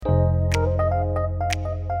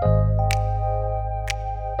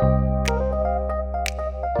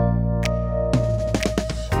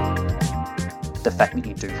the fact that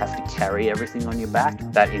you do have to carry everything on your back,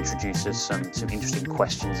 that introduces some interesting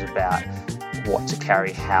questions about what to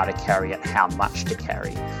carry, how to carry it, how much to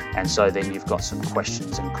carry. And so then you've got some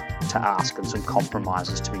questions to ask and some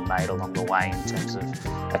compromises to be made along the way in terms of,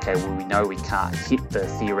 okay, well, we know we can't hit the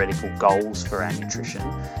theoretical goals for our nutrition,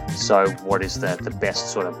 so what is the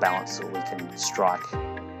best sort of balance that we can strike?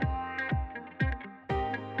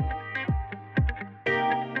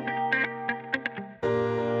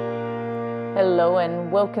 Hello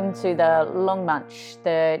and welcome to the Long Munch,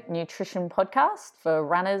 the nutrition podcast for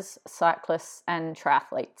runners, cyclists and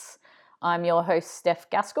triathletes. I'm your host, Steph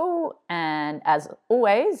Gaskell, and as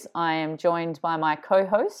always, I am joined by my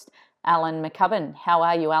co-host, Alan McCubbin. How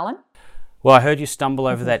are you, Alan? Well, I heard you stumble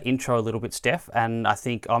over that intro a little bit, Steph, and I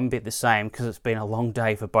think I'm a bit the same because it's been a long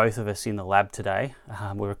day for both of us in the lab today.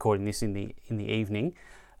 We're recording this in the evening.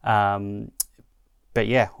 But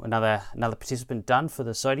yeah, another participant done for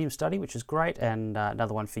the sodium study, which is great, and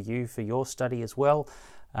another one for you for your study as well.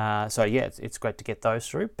 So yeah, it's great to get those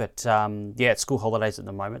through. But yeah, it's school holidays at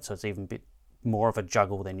the moment, so it's even a bit more of a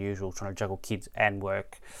juggle than usual, trying to juggle kids and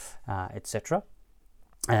work, etc.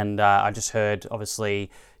 And I just heard, obviously,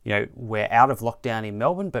 you know, we're out of lockdown in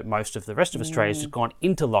Melbourne, but most of the rest of Australia's just gone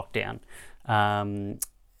into lockdown.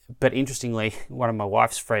 But interestingly, one of my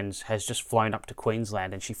wife's friends has just flown up to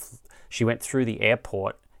Queensland, and she went through the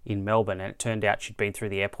airport in Melbourne, and it turned out she'd been through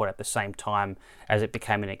the airport at the same time as it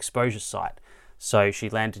became an exposure site. So she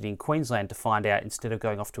landed in Queensland to find out, instead of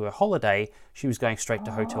going off to her holiday, she was going straight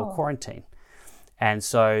to hotel quarantine. And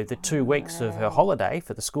so the 2 weeks of her holiday,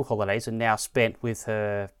 for the school holidays, are now spent with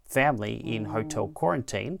her family in hotel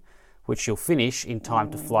quarantine, which she'll finish in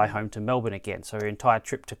time to fly home to Melbourne again. So her entire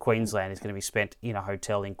trip to Queensland is going to be spent in a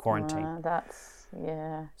hotel in quarantine.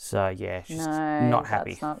 So yeah, she's not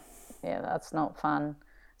happy. That's not fun.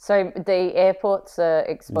 So the airport's an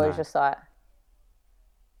exposure site?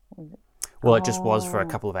 Well, it just was for a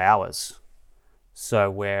couple of hours. So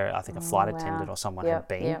where I think a flight attendant or someone had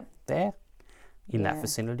been there in that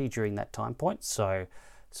vicinity during that time point. So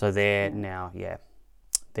they're now,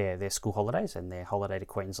 their school holidays, and their holiday to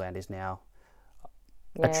Queensland is now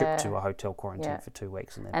a trip to a hotel quarantine for 2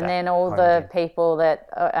 weeks. And then all the people that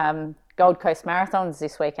Gold Coast Marathon's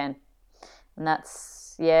this weekend, and that's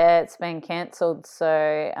it's been cancelled.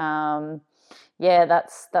 So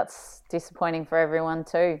that's disappointing for everyone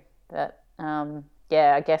too. But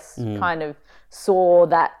I guess kind of saw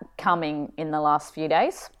that coming in the last few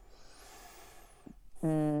days.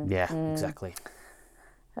 Exactly.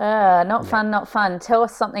 Not fun. Tell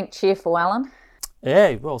us something cheerful, Alan.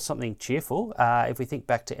 Yeah, well, something cheerful. If we think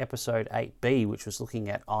back to episode 8B, which was looking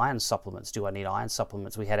at iron supplements, do I need iron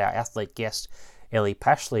supplements? We had our athlete guest, Ellie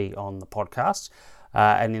Pashley, on the podcast.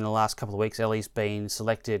 And in the last couple of weeks, Ellie's been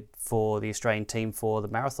selected for the Australian team for the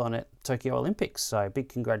marathon at Tokyo Olympics. So big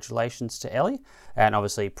congratulations to Ellie. And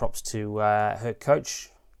obviously props to her coach,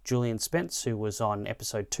 Julian Spence, who was on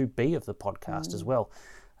episode 2B of the podcast as well,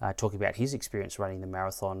 talking about his experience running the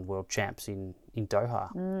Marathon World Champs in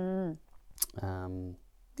Doha.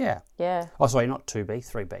 Oh, sorry, not 2B,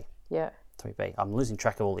 3B. Yeah. 3B. I'm losing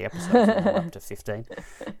track of all the episodes. I'm up to 15.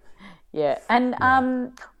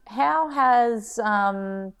 And how has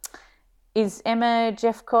is Emma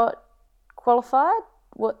Jeffcott qualified?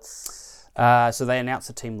 So they announced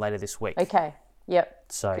the team later this week. Okay. Yep.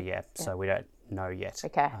 So so we don't know yet.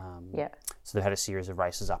 Okay. So they've had a series of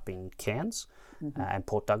races up in Cairns and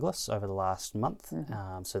Port Douglas over the last month.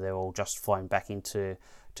 So they're all just flown back into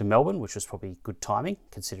Melbourne, which was probably good timing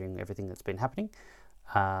considering everything that's been happening.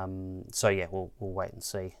 We'll wait and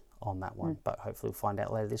see on that one, but hopefully we'll find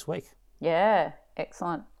out later this week. Yeah,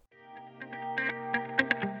 excellent.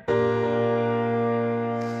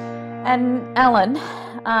 And Alan,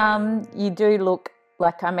 you do look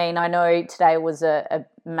like, I know today was a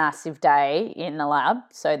massive day in the lab,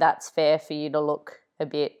 so that's fair for you to look a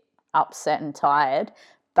bit upset and tired,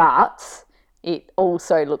 but it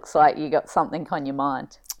also looks like you got something on your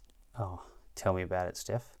mind. Oh, tell me about it,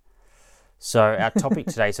 Steph. So our topic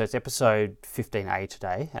today, so it's episode 15A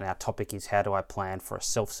today, and our topic is how do I plan for a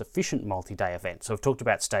self-sufficient multi-day event. So we've talked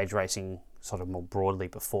about stage racing sort of more broadly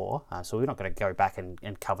before, so we're not going to go back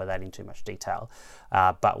and cover that in too much detail,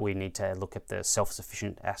 but we need to look at the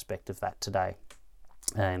self-sufficient aspect of that today.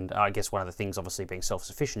 And I guess one of the things, obviously, being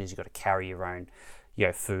self-sufficient is you've got to carry your own,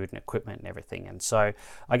 food and equipment and everything. And so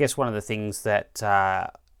I guess one of the things that I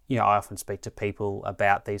often speak to people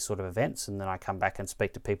about these sort of events, and then I come back and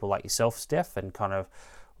speak to people like yourself, Steph, and kind of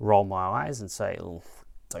roll my eyes and say, oh,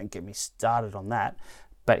 don't get me started on that.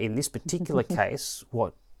 But in this particular case,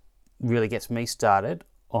 what really gets me started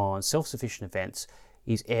on self-sufficient events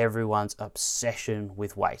is everyone's obsession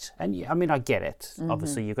with weight. And I mean, I get it.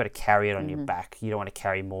 Obviously, you've got to carry it on your back. You don't want to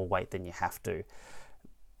carry more weight than you have to.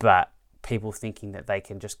 But people thinking that they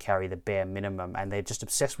can just carry the bare minimum, and they're just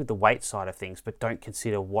obsessed with the weight side of things, but don't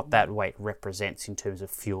consider what that weight represents in terms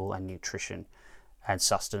of fuel and nutrition and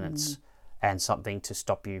sustenance and something to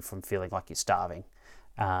stop you from feeling like you're starving.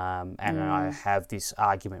 And I have this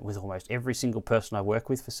argument with almost every single person I work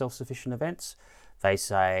with for self-sufficient events. They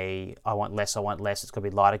say, I want less, it's got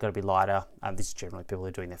to be lighter. This is generally people who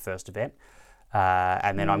are doing their first event.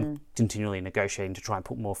 And then I'm continually negotiating to try and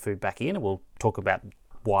put more food back in, and we'll talk about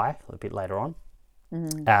why a bit later on.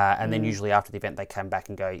 And then usually after the event, they come back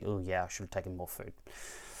and go, oh yeah, I should have taken more food.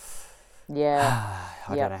 Yeah.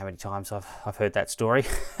 I don't know how many times I've heard that story.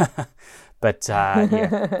 But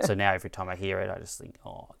yeah, so now every time I hear it, I just think,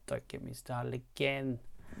 oh, don't get me started again.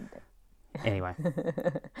 Anyway.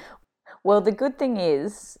 Well, the good thing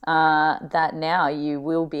is that now you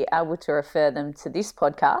will be able to refer them to this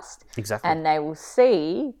podcast. Exactly. And they will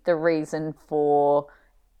see the reason for,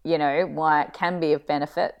 why it can be of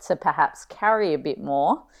benefit to perhaps carry a bit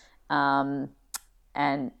more.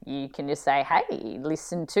 And you can just say, hey,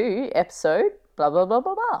 listen to episode blah, blah, blah,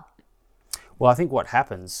 blah, blah. Well, I think what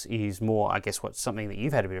happens is more, I guess, what's something that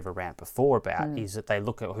you've had a bit of a rant before about is that they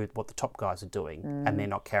look at what the top guys are doing and they're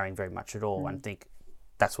not carrying very much at all and think,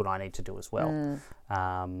 that's what I need to do as well.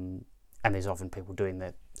 And there's often people doing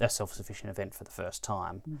a self-sufficient event for the first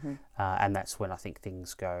time. And that's when I think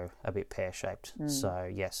things go a bit pear-shaped. So,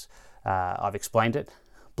 yes, I've explained it,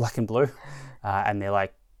 black and blue, and they're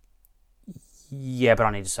like, yeah, but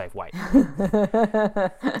I need to save weight.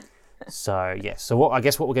 So, yes. So I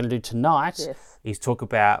guess what we're going to do tonight is talk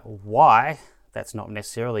about why that's not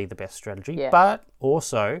necessarily the best strategy, but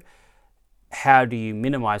also how do you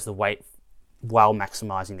minimize the weight while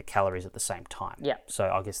maximizing the calories at the same time.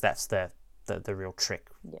 So I guess that's the real trick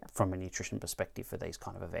from a nutrition perspective for these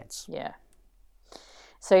kind of events. Yeah.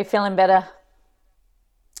 So you're feeling better?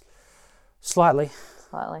 Slightly.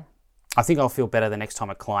 I think I'll feel better the next time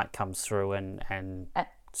a client comes through and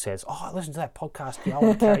says, oh, I listened to that podcast, I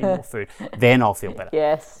want to carry more food. Then I'll feel better.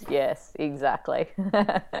 Yes, exactly.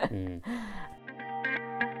 And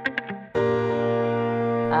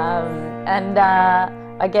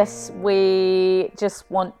I guess we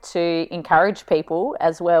just want to encourage people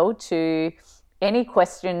as well to any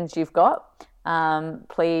questions you've got,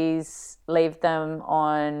 please leave them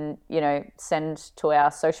on, send to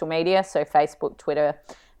our social media, so Facebook, Twitter,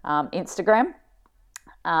 Instagram.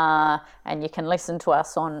 And you can listen to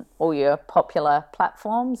us on all your popular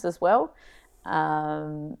platforms as well.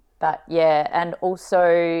 But yeah, and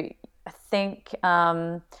also I think,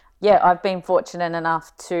 I've been fortunate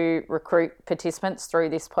enough to recruit participants through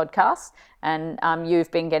this podcast, and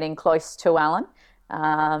you've been getting close to Alan.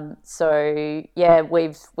 So yeah,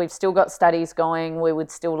 we've still got studies going. We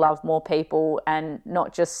would still love more people, and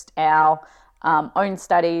not just our own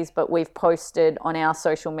studies, but we've posted on our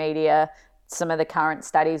social media some of the current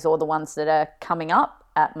studies or the ones that are coming up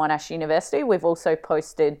at Monash University. We've also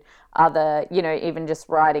posted other, even just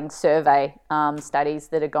writing survey studies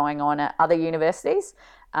that are going on at other universities.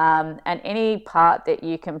 And any part that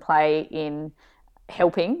you can play in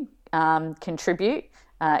helping contribute,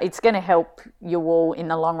 it's going to help you all in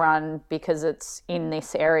the long run because it's in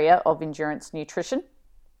this area of endurance nutrition.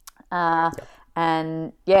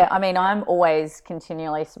 And yeah, I mean, I'm always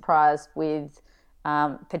continually surprised with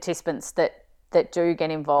participants that do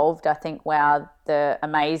get involved. I think, wow, they're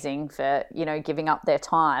amazing for, giving up their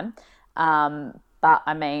time. But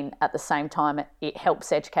I mean, at the same time, it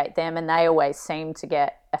helps educate them, and they always seem to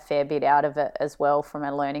get a fair bit out of it as well from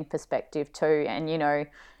a learning perspective too. And,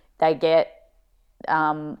 they get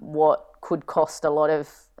what could cost a lot of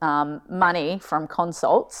money from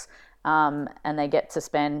consults, and they get to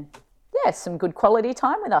spend, some good quality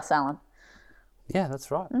time with us, Alan. Yeah,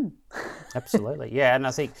 that's right. Absolutely. Yeah, and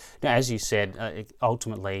I think, as you said,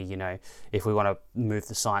 ultimately, if we want to move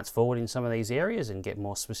the science forward in some of these areas and get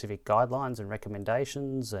more specific guidelines and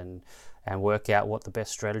recommendations and work out what the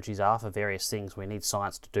best strategies are for various things, we need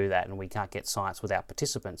science to do that, and we can't get science without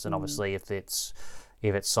participants. And obviously, if it's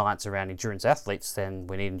science around endurance athletes, then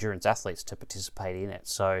we need endurance athletes to participate in it.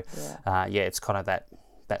 So, it's kind of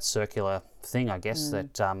that circular thing, I guess,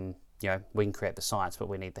 that we can create the science, but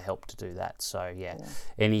we need the help to do that. So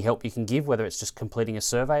any help you can give, whether it's just completing a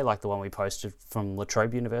survey like the one we posted from La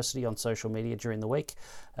Trobe University on social media during the week,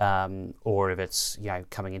 or if it's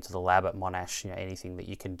coming into the lab at Monash, anything that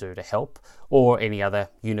you can do to help, or any other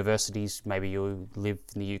universities, maybe you live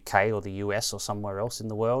in the UK or the US or somewhere else in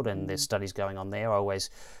the world and there's studies going on there. I always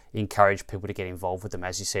encourage people to get involved with them.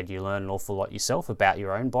 As you said, you learn an awful lot yourself about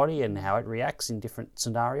your own body and how it reacts in different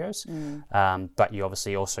scenarios, but you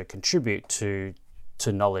obviously also contribute to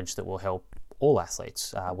knowledge that will help all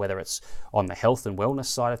athletes, whether it's on the health and wellness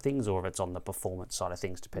side of things or if it's on the performance side of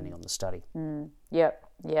things, depending on the study.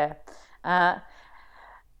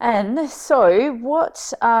 And so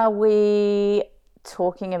what are we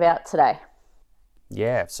talking about today?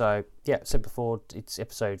 So said before, it's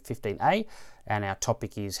episode 15A, and our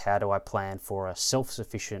topic is how do I plan for a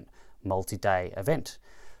self-sufficient multi-day event.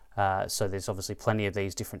 So there's obviously plenty of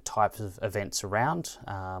these different types of events around,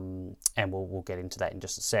 and we'll get into that in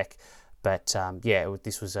just a sec. But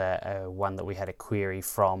this was a one that we had a query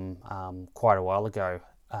from quite a while ago,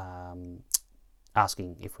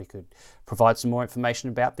 asking if we could provide some more information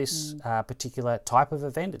about this particular type of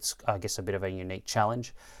event. It's, I guess, a bit of a unique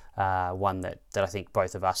challenge. One that I think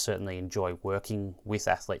both of us certainly enjoy working with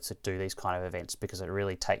athletes that do these kind of events, because it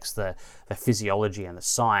really takes the physiology and the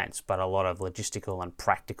science, but a lot of logistical and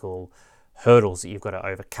practical hurdles that you've got to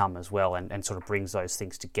overcome as well, and sort of brings those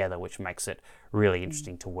things together, which makes it really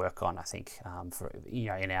interesting to work on, I think, for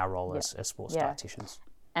in our role as sports dietitians.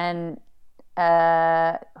 And who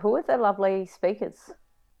are the lovely speakers?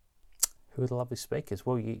 Who are the lovely speakers?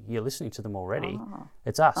 Well, you're listening to them already.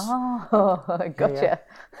 It's us. Oh, gotcha.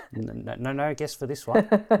 No guess for this one.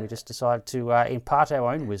 We just decided to impart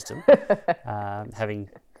our own wisdom, having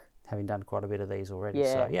done quite a bit of these already.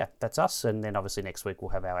 Yeah. So, that's us. And then obviously next week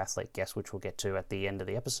we'll have our athlete guest, which we'll get to at the end of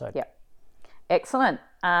the episode. Yep. Excellent.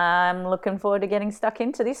 I'm looking forward to getting stuck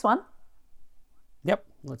into this one. Yep,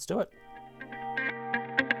 let's do it.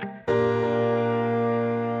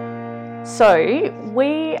 So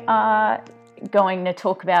we are going to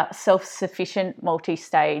talk about self-sufficient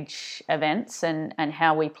multi-stage events and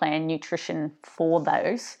how we plan nutrition for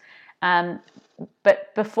those.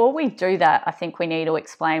 But before we do that, I think we need to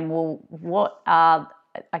explain, what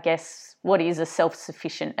is a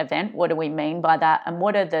self-sufficient event? What do we mean by that? And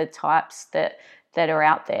what are the types that are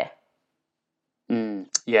out there?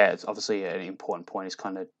 It's obviously an important point, is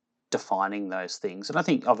kind of defining those things. And I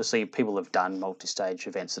think obviously people have done multi-stage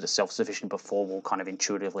events that are self-sufficient before will kind of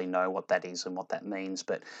intuitively know what that is and what that means.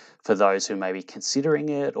 But for those who may be considering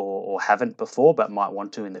it or haven't before but might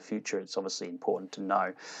want to in the future, it's obviously important to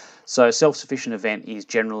know. So a self-sufficient event is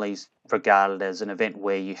generally regarded as an event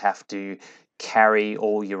where you have to carry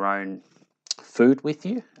all your own food with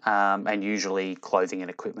you, and usually clothing and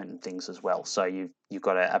equipment and things as well. So you've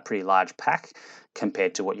got a pretty large pack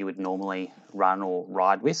compared to what you would normally run or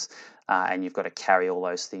ride with, and you've got to carry all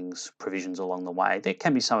those things, provisions along the way. There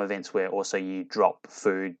can be some events where also you drop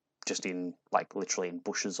food just in, like, literally in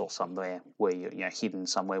bushes or somewhere where you're hidden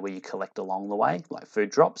somewhere where you collect along the way, like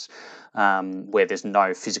food drops, where there's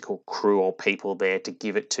no physical crew or people there to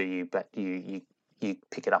give it to you, but you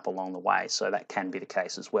pick it up along the way. So that can be the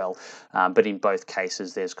case as well. But in both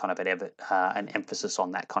cases, there's kind of an emphasis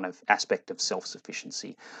on that kind of aspect of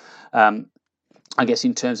self-sufficiency. I guess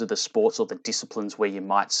in terms of the sports or the disciplines where you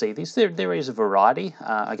might see this, there is a variety.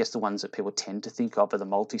 I guess the ones that people tend to think of are the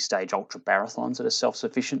multi-stage ultra marathons that are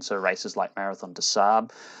self-sufficient. So races like Marathon des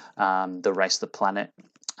Sables, the Race the Planet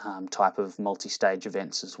type of multi-stage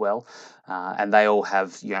events as well. And they all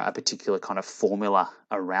have a particular kind of formula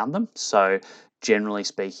around them. So generally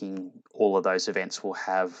speaking, all of those events will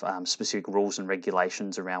have specific rules and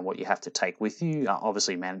regulations around what you have to take with you,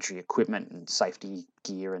 obviously mandatory equipment and safety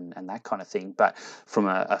gear and that kind of thing. But from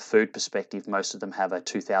a food perspective, most of them have a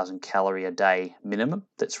 2,000 calorie a day minimum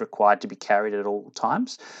that's required to be carried at all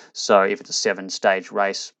times. So if it's a 7-day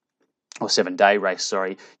race,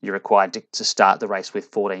 you're required to start the race with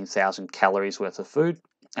 14,000 calories worth of food.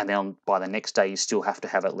 And then by the next day, you still have to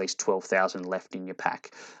have at least 12,000 left in your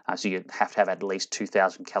pack. So you have to have at least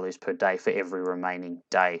 2,000 calories per day for every remaining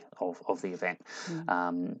day of the event.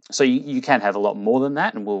 So you can have a lot more than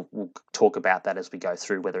that, and we'll talk about that as we go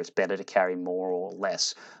through, whether it's better to carry more or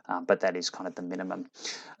less. But that is kind of the minimum.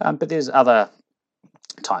 But there's other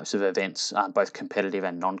types of events, both competitive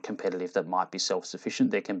and non-competitive, that might be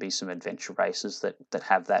self-sufficient. There can be some adventure races that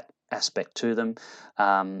have that aspect to them,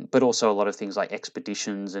 but also a lot of things like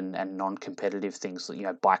expeditions and non-competitive things,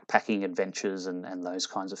 bike packing adventures and those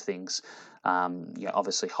kinds of things.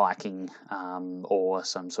 Obviously hiking, or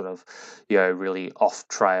some sort of really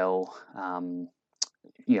off-trail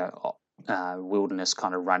wilderness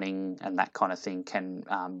kind of running and that kind of thing can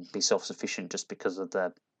be self-sufficient just because of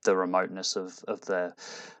the remoteness of the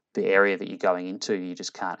area that you're going into. You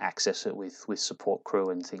just can't access it with support crew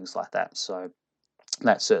and things like that. So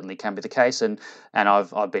that certainly can be the case, and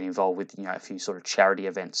I've been involved with a few sort of charity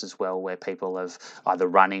events as well, where people have either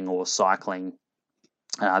running or cycling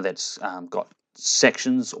that's got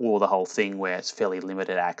sections or the whole thing where it's fairly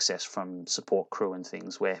limited access from support crew and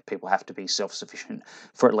things, where people have to be self-sufficient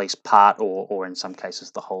for at least part or in some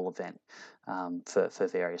cases the whole event for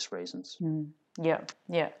various reasons. Yeah.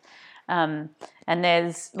 And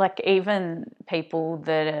there's like even people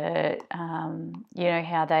that are,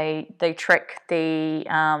 how they trek to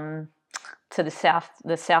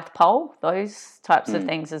the South Pole, those types of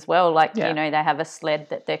things as well. Like, they have a sled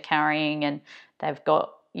that they're carrying and they've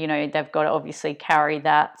got to obviously carry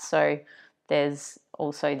that. So there's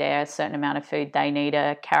also a certain amount of food they need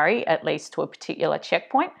to carry, at least to a particular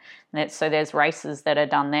checkpoint. So there's races that are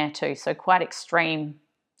done there too. So quite extreme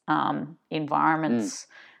environments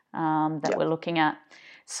that we're looking at.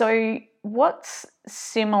 So what's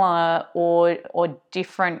similar or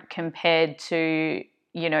different compared to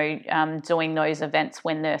doing those events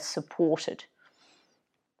when they're supported?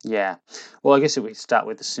 Yeah. Well, I guess if we start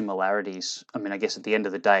with the similarities, I mean, I guess at the end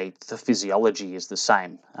of the day, the physiology is the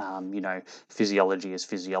same. Physiology is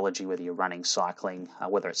physiology, whether you're running, cycling,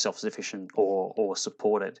 whether it's self-sufficient or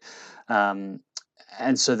supported.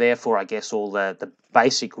 And so therefore, I guess all the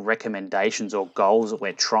basic recommendations or goals that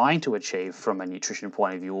we're trying to achieve from a nutrition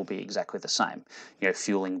point of view will be exactly the same.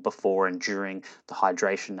 Fueling before and during, the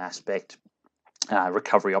hydration aspect,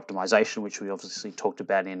 recovery optimization, which we obviously talked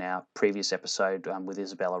about in our previous episode with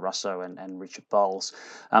Isabella Russo and Richard Bowles.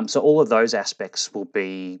 So all of those aspects will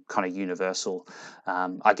be kind of universal.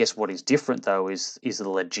 I guess what is different, though, is the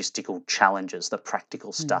logistical challenges, the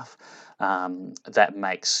practical stuff that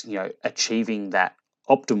makes achieving that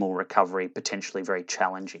optimal recovery potentially very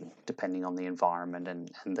challenging, depending on the environment and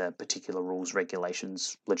the particular rules,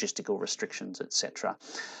 regulations, logistical restrictions, etc.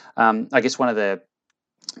 I guess one of the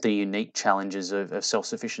unique challenges of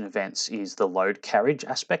self-sufficient events is the load carriage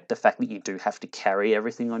aspect, the fact that you do have to carry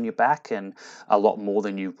everything on your back and a lot more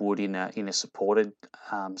than you would in a supported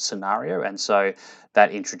scenario. And so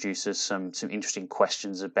that introduces some interesting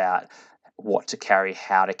questions about what to carry,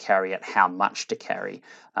 how to carry it, how much to carry,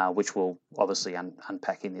 which we'll obviously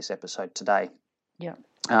unpack in this episode today. Yeah.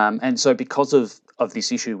 And so because of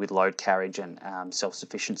this issue with load carriage and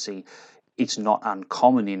self-sufficiency, it's not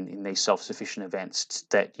uncommon in these self-sufficient events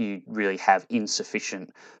that you really have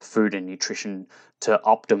insufficient food and nutrition to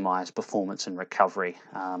optimize performance and recovery.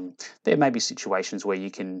 There may be situations where you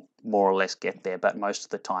can more or less get there, but most of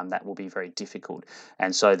the time that will be very difficult.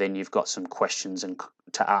 And so then you've got some questions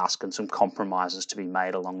to ask and some compromises to be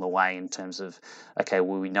made along the way in terms of, okay,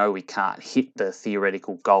 well, we know we can't hit the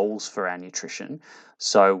theoretical goals for our nutrition.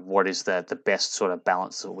 So what is the best sort of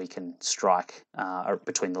balance that we can strike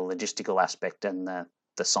between the logistical aspect and the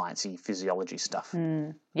sciencey physiology stuff?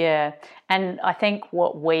 Yeah. And I think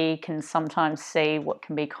what we can sometimes see, what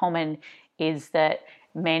can be common, is that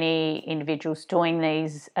many individuals doing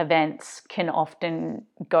these events can often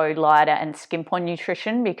go lighter and skimp on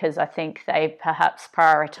nutrition because I think they perhaps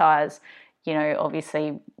prioritize,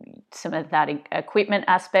 obviously some of that equipment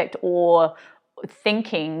aspect, or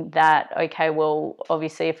thinking that, okay, well,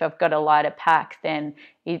 obviously if I've got a lighter pack, then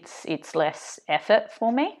it's less effort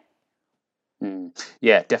for me.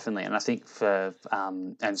 Yeah, definitely. And I think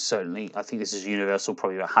and certainly I think this is universal,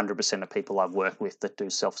 probably 100% of people I've worked with that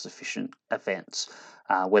do self-sufficient events,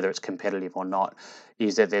 whether it's competitive or not,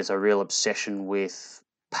 is that there's a real obsession with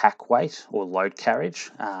pack weight or load carriage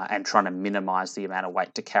and trying to minimize the amount of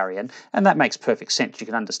weight to carry. And that makes perfect sense. You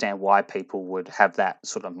can understand why people would have that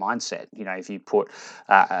sort of mindset. If you put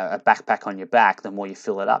a backpack on your back, the more you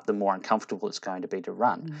fill it up, the more uncomfortable it's going to be to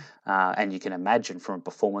run. And you can imagine from a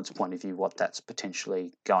performance point of view what that's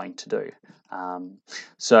potentially going to do.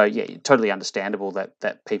 So yeah, totally understandable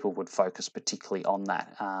that people would focus particularly on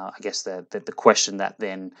that. I guess the question that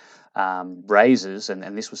then raises,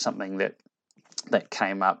 and this was something that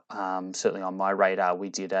came up certainly on my radar. We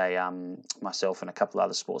did myself and a couple of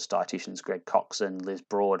other sports dietitians, Greg Cox and Liz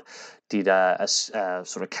Broad, did a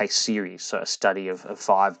sort of case series, so a study of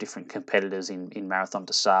 5 different competitors in Marathon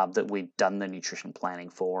des Sables that we'd done the nutrition planning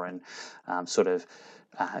for, and sort of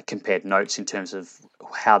compared notes in terms of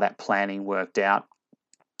how that planning worked out.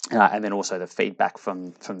 And then also the feedback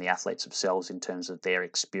from the athletes themselves in terms of their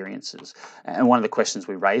experiences. And one of the questions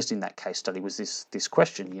we raised in that case study was this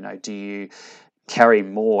question, do you carry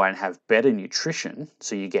more and have better nutrition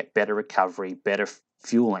so you get better recovery, better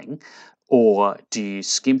fueling, Or do you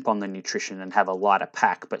skimp on the nutrition and have a lighter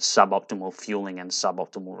pack but suboptimal fueling and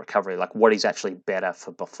suboptimal recovery? Like, what is actually better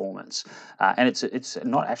for performance? And it's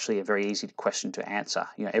not actually a very easy question to answer.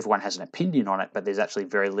 Everyone has an opinion on it, but there's actually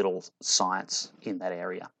very little science in that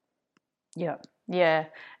area. Yeah.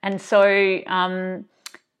 And so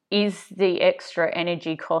is the extra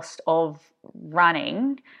energy cost of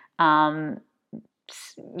running,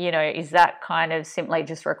 is that kind of simply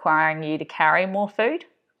just requiring you to carry more food?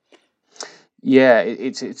 Yeah,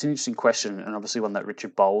 it's an interesting question, and obviously one that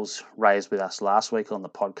Richard Bowles raised with us last week on the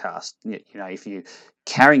podcast. If you're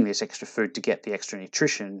carrying this extra food to get the extra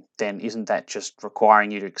nutrition, then isn't that just requiring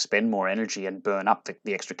you to expend more energy and burn up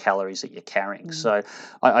the extra calories that you're carrying? So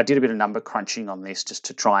I did a bit of number crunching on this just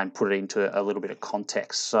to try and put it into a little bit of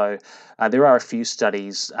context. So there are a few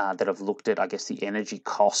studies that have looked at, I guess, the energy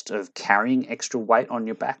cost of carrying extra weight on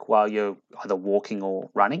your back while you're either walking or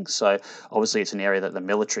running. So obviously it's an area that the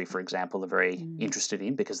military, for example, are very interested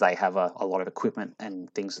in because they have a lot of equipment and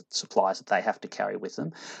supplies that they have to carry with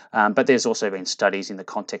them. But there's also been studies in the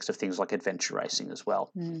context of things like adventure racing as well.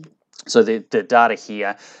 So the data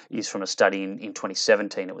here is from a study in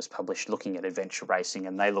 2017. It was published looking at adventure racing,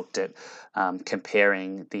 and they looked at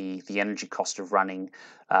comparing the energy cost of running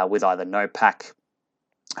with either no pack,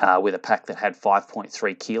 with a pack that had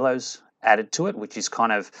 5.3 kilos added to it, which is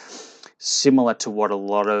kind of similar to what a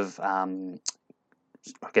lot of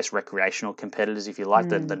recreational competitors, if you like,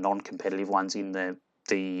 the non-competitive ones in the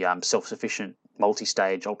self-sufficient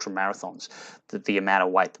multi-stage ultra marathons, the amount of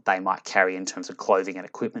weight that they might carry in terms of clothing and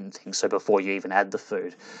equipment and things. So before you even add the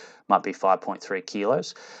food, might be 5.3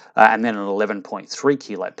 kilos, and then an 11.3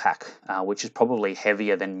 kilo pack, which is probably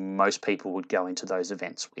heavier than most people would go into those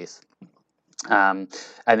events with. And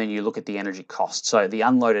then you look at the energy cost. So the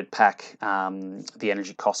unloaded pack, the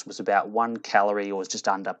energy cost was about 1 calorie, or was just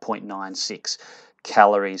under 0.96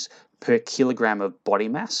 calories per kilogram of body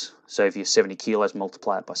mass. So if you're 70 kilos,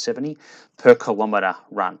 multiply it by 70 per kilometre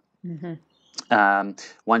run.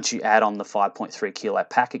 Once you add on the 5.3 kilo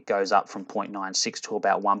pack, it goes up from 0.96 to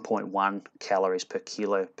about 1.1 calories per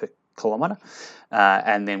kilometre.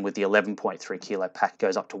 And then with the 11.3 kilo pack, it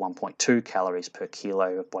goes up to 1.2 calories per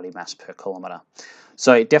kilo of body mass per kilometre.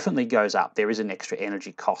 So it definitely goes up. There is an extra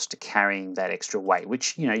energy cost to carrying that extra weight,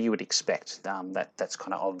 which you would expect. That's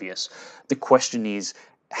kind of obvious. The question is,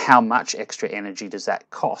 how much extra energy does that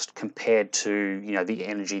cost compared to the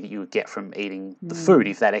energy that you would get from eating the food,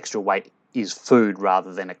 if that extra weight is food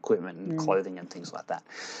rather than equipment and clothing and things like that?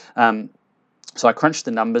 So I crunched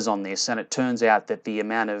the numbers on this, and it turns out that the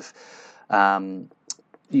amount of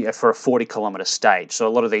for a 40-kilometre stage, so a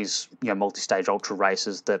lot of these multi-stage ultra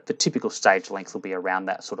races, the typical stage length will be around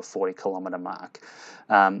that sort of 40-kilometre mark.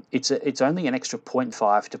 It's only an extra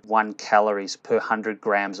 0.5 to 1 calories per 100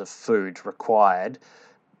 grams of food required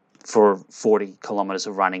for 40 kilometres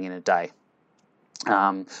of running in a day.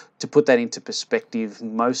 To put that into perspective,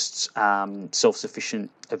 most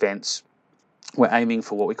self-sufficient events, we're aiming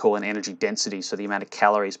for what we call an energy density, so the amount of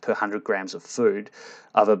calories per 100 grams of food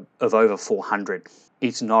of over 400.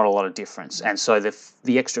 It's not a lot of difference. And so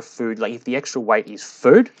the extra food, like if the extra weight is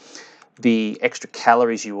food, the extra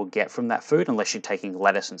calories you will get from that food, unless you're taking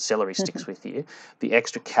lettuce and celery sticks with you, the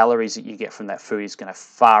extra calories that you get from that food is going to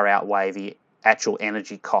far outweigh the actual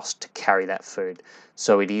energy cost to carry that food.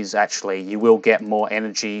 So it is actually, you will get more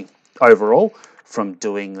energy overall from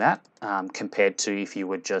doing that compared to if you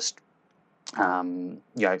were just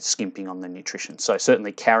skimping on the nutrition. So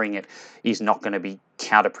certainly carrying it is not going to be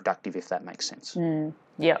counterproductive, if that makes sense.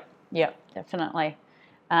 Yeah, definitely.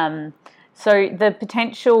 So the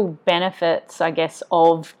potential benefits, I guess,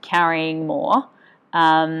 of carrying more,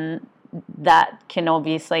 that can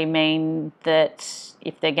obviously mean that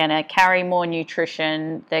if they're going to carry more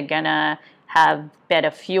nutrition, they're going to have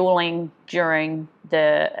better fueling during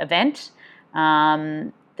the event.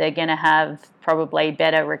 They're going to have probably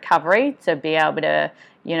better recovery to be able to,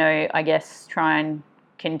 I guess, try and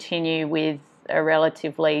continue with a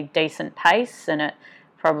relatively decent pace, and it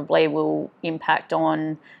probably will impact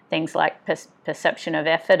on things like perception of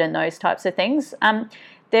effort and those types of things.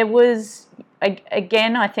 There was,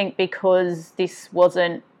 again, I think because this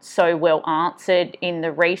wasn't so well answered in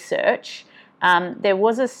the research, there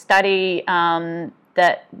was a study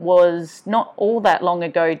that was not all that long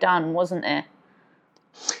ago done, wasn't there?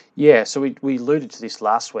 Yeah, so we alluded to this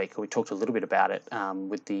last week. We talked a little bit about it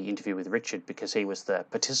with the interview with Richard, because he was the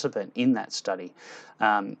participant in that study.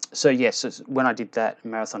 So when I did that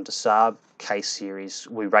Marathon des Sables case series,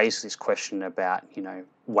 we raised this question about,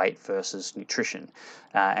 weight versus nutrition.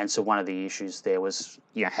 And so one of the issues there was,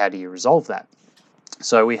 how do you resolve that?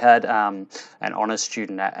 So we had an honours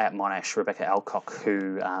student at Monash, Rebecca Alcock,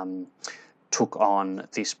 who took on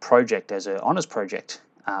this project as an honours project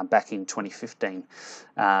back in 2015.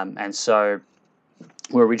 And so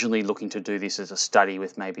we're originally looking to do this as a study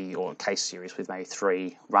with or a case series with maybe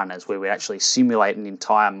 3 runners, where we actually simulate an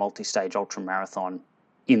entire multi-stage ultramarathon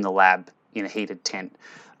in the lab in a heated tent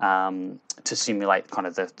to simulate kind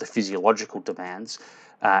of the physiological demands.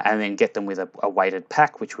 And then get them with a weighted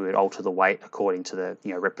pack, which we would alter the weight according to the,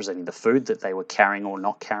 representing the food that they were carrying or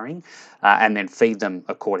not carrying, and then feed them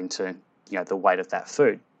according to, the weight of that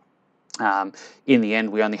food. In the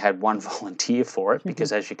end, we only had 1 volunteer for it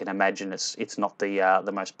because, as you can imagine, it's not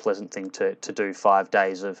the most pleasant thing to do 5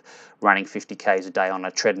 days of running 50 k's a day on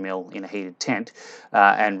a treadmill in a heated tent.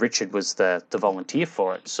 And Richard was the volunteer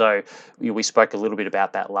for it. So we spoke a little bit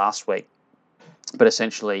about that last week. But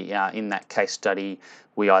essentially, in that case study,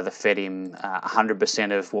 we either fed him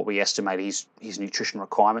 100% of what we estimated his nutrition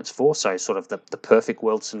requirements for, so sort of the perfect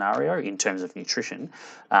world scenario in terms of nutrition,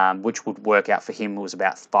 which would work out for him was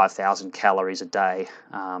about 5,000 calories a day.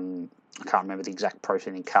 I can't remember the exact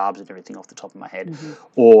protein and carbs and everything off the top of my head.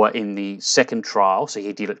 Or in the second trial, so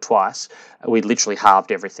he did it twice, we literally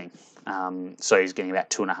halved everything. So he's getting about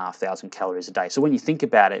 2,500 calories a day. So when you think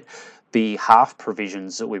about it, the half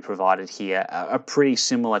provisions that we provided here are pretty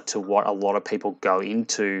similar to what a lot of people go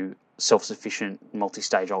into self-sufficient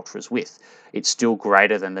multi-stage ultras with. It's still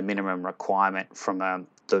greater than the minimum requirement from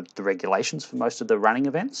the regulations for most of the running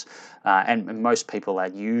events. And most people are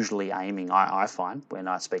usually aiming, I find, when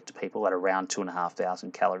I speak to people, at around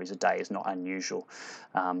 2,500 calories a day is not unusual.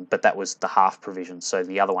 But that was the half provision. So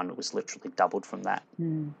the other one was literally doubled from that.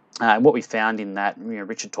 And what we found in that,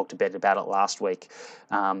 Richard talked a bit about it last week,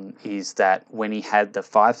 is that when he had the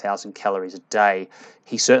 5,000 calories a day,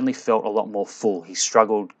 he certainly felt a lot more full. He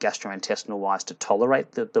struggled gastrointestinal-wise to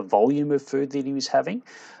tolerate the volume of food that he was having.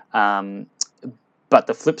 But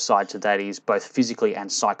the flip side to that is both physically and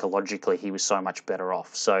psychologically, he was so much better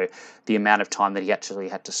off. So the amount of time that he actually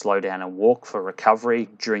had to slow down and walk for recovery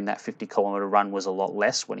during that 50-kilometre run was a lot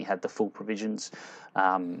less when he had the full provisions.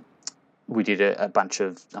 We did a bunch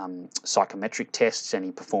of psychometric tests, and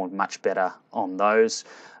he performed much better on those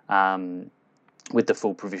with the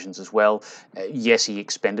full provisions as well. Yes, he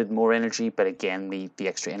expended more energy, but again, the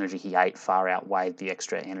extra energy he ate far outweighed the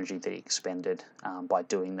extra energy that he expended by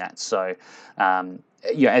doing that. So,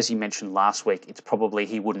 as you mentioned last week, it's probably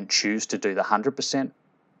he wouldn't choose to do the 100%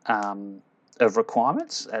 of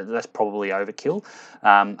requirements. That's probably overkill.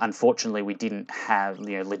 Unfortunately, we didn't have,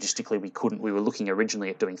 logistically we couldn't. We were looking originally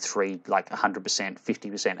at doing 3, like 100%,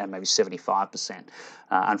 50%, and maybe 75%.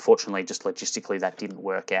 Unfortunately, just logistically that didn't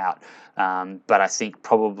work out. But I think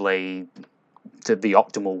probably the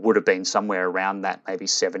optimal would have been somewhere around that, maybe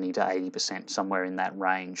 70 to 80%, somewhere in that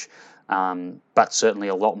range. But certainly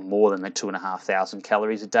a lot more than the 2,500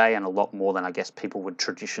 calories a day, and a lot more than I guess people would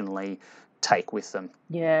traditionally take with them.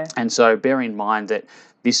 Yeah. And so bear in mind that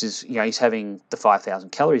this is, he's having the 5,000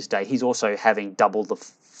 calories a day. He's also having double the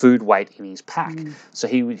food weight in his pack. So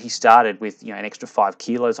he started with, an extra 5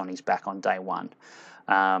 kilos on his back on day 1.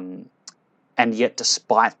 And yet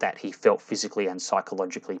despite that, he felt physically and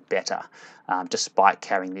psychologically better, despite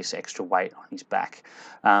carrying this extra weight on his back.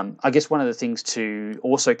 I guess one of the things to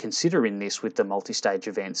also consider in this with the multi-stage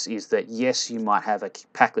events is that, yes, you might have a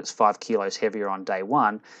pack that's 5 kilos heavier on day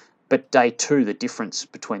 1, but day 2, the difference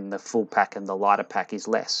between the full pack and the lighter pack is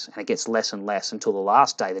less, and it gets less and less until the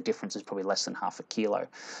last day. The difference is probably less than half a kilo.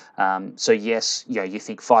 So yes, you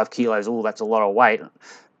think 5 kilos, that's a lot of weight,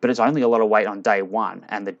 but it's only a lot of weight on day 1,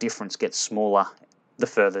 and the difference gets smaller the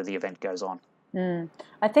further the event goes on.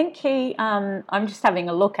 I think I'm just having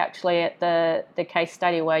a look actually at the case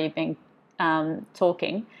study where you've been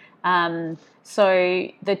talking. So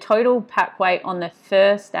the total pack weight on the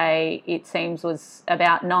first day, it seems, was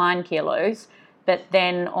about 9 kilos, but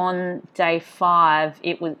then on day 5,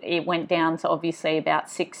 it went down to obviously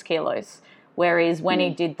about 6 kilos. Whereas when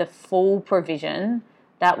he did the full provision,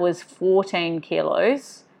 that was 14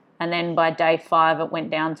 kilos, and then by day 5, it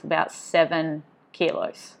went down to about 7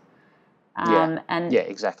 kilos.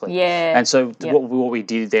 Exactly. Yeah. And so what we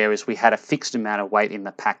did there is we had a fixed amount of weight in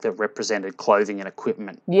the pack that represented clothing and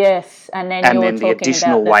equipment. Yes, and then the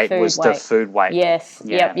additional weight was the food weight. Yes.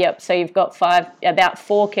 Yeah. Yep. So you've got about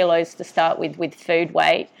 4 kilos to start with food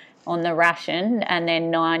weight on the ration, and then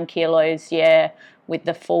 9 kilos, with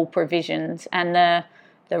the full provisions. And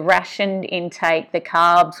the ration intake, the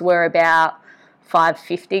carbs were about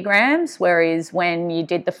 550 grams, whereas when you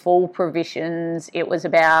did the full provisions, it was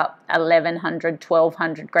about 1,100,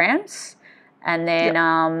 1,200 grams. And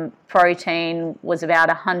then protein was about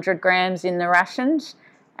 100 grams in the rations,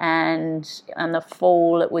 and on the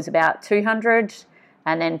full it was about 200,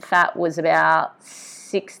 and then fat was about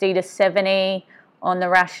 60 to 70 on the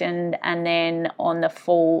rationed, and then on the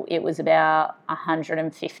full it was about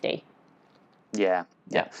 150. Yeah.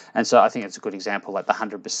 And so I think it's a good example, like the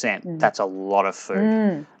 100%, that's a lot of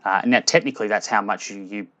food. Now, technically, that's how much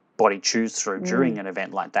you body chews through during an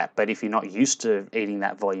event like that. But if you're not used to eating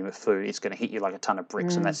that volume of food, it's going to hit you like a ton of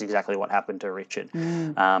bricks, and that's exactly what happened to Richard.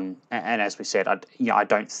 And as we said, I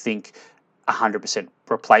don't think 100%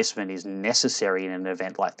 replacement is necessary in an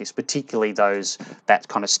event like this, particularly that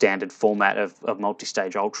kind of standard format of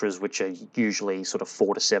multi-stage ultras, which are usually sort of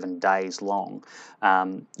 4 to 7 days long.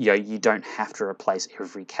 You don't have to replace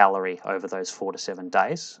every calorie over those 4 to 7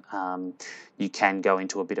 days. You can go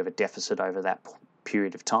into a bit of a deficit over that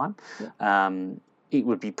period of time. It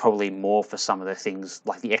would be probably more for some of the things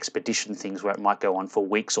like the expedition things where it might go on for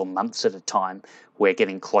weeks or months at a time, where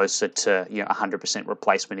getting closer to 100%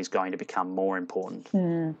 replacement is going to become more important.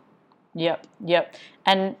 Yep.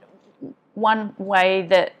 And one way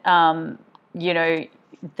that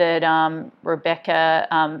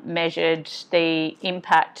Rebecca measured the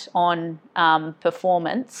impact on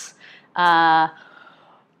performance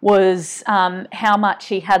was how much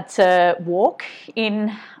he had to walk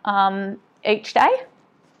in each day.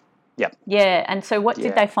 Yep. Yeah, and so what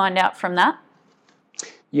did they find out from that?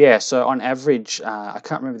 Yeah, so on average, I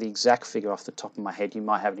can't remember the exact figure off the top of my head. You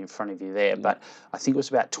might have it in front of you there, but I think it was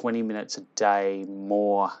about 20 minutes a day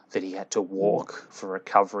more that he had to walk for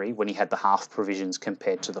recovery when he had the half provisions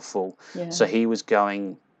compared to the full. Yeah. So he was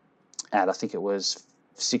going at, I think it was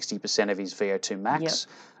 60% of his VO2 max,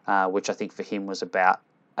 which I think for him was about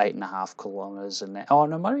 8.5 kilometres an hour. Oh,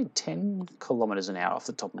 no, it might have been 10 kilometres an hour off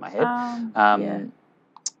the top of my head.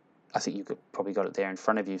 I think you've probably got it there in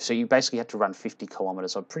front of you. So you basically had to run 50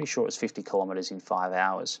 kilometres. I'm pretty sure it was 50 kilometres in 5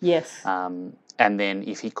 hours. Yes. And then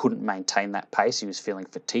if he couldn't maintain that pace, he was feeling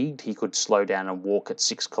fatigued, he could slow down and walk at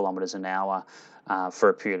 6 kilometres an hour for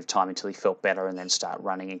a period of time until he felt better, and then start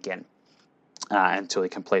running again until he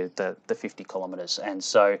completed the 50 kilometres. And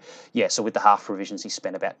so, so with the half provisions, he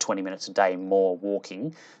spent about 20 minutes a day more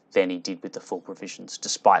walking than he did with the full provisions,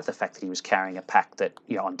 despite the fact that he was carrying a pack that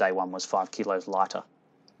on day one was 5 kilos lighter.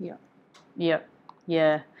 Yeah.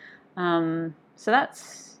 So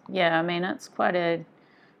that's that's quite a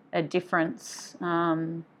difference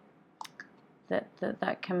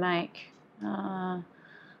that can make.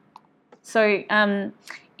 So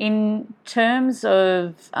in terms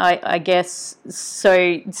of, I guess,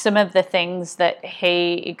 so some of the things that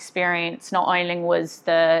he experienced not only was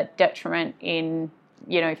the detriment in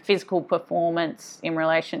physical performance in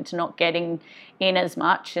relation to not getting in as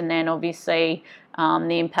much, and then obviously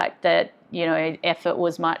the impact that effort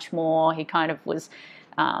was much more. He kind of was.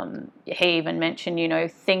 He even mentioned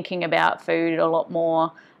thinking about food a lot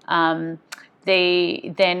more. Then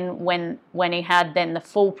when he had then the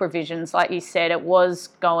full provisions, like you said, it was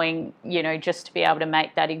going just to be able to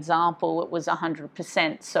make that example, it was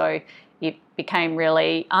 100%. So it became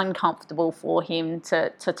really uncomfortable for him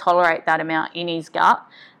to tolerate that amount in his gut.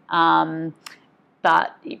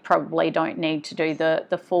 But you probably don't need to do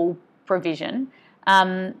the full provision.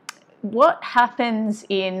 What happens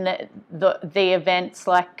in the events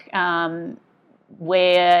like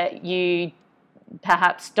where you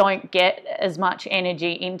perhaps don't get as much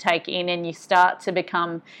energy intake in and you start to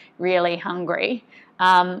become really hungry?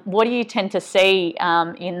 What do you tend to see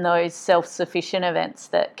in those self-sufficient events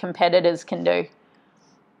that competitors can do?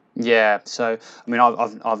 Yeah, so I mean,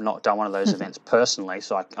 I've not done one of those events personally,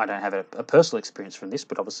 so I don't have a personal experience from this.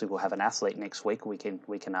 But obviously, we'll have an athlete next week. We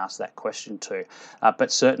can ask that question too.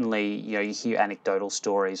 But certainly, you hear anecdotal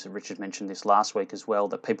stories. Richard mentioned this last week as well,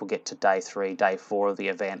 that people get to day 3, day 4 of the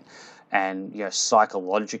event, and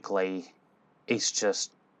psychologically, it's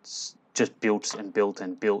just built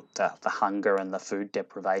the hunger and the food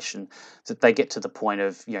deprivation, that they get to the point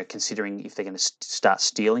of considering if they're going to start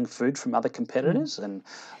stealing food from other competitors. And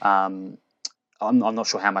I'm not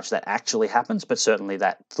sure how much that actually happens, but certainly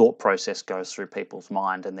that thought process goes through people's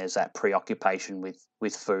mind, and there's that preoccupation with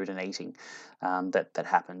food and eating that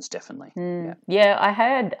happens definitely. Yeah, I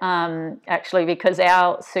heard actually, because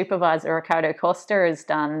our supervisor Ricardo Costa has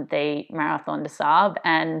done the Marathon des Sables,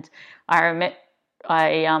 and I've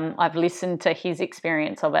listened to his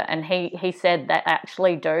experience of it, and he said they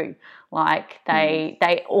actually do, like they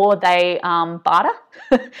barter.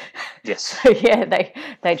 Yes. So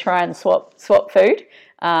they try and swap food.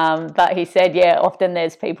 But he said, often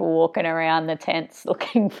there's people walking around the tents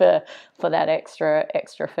looking for that extra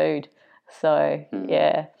food. So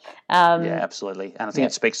yeah. Yeah, absolutely. And I think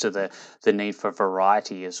it speaks to the need for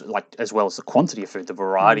variety as well as the quantity of food, the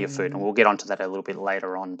variety of food. And we'll get onto that a little bit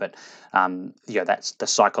later on. But that's the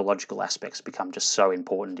psychological aspects become just so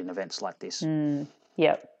important in events like this.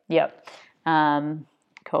 Yep.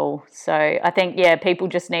 Cool. So I think, people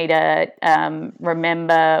just need to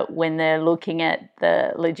remember when they're looking at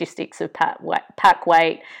the logistics of pack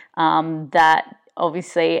weight, that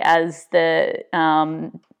obviously as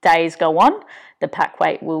the days go on, the pack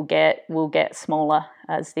weight will get smaller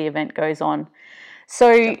as the event goes on.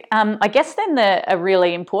 So I guess then a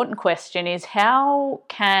really important question is, how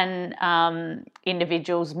can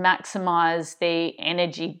individuals maximise the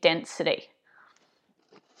energy density?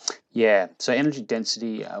 Yeah, so energy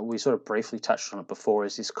density, we sort of briefly touched on it before,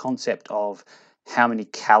 is this concept of how many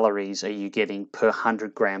calories are you getting per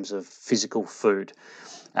 100 grams of physical food.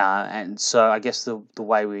 And so I guess the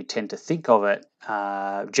way we tend to think of it,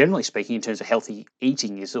 generally speaking, in terms of healthy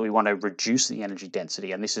eating, is that we want to reduce the energy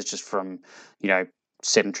density. And this is just from,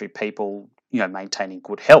 sedentary people, maintaining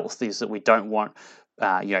good health, is that we don't want,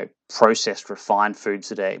 processed, refined foods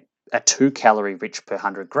that are 2 calorie rich per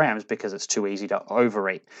 100 grams because it's too easy to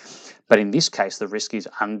overeat. But in this case, the risk is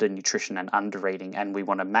undernutrition and undereating, and we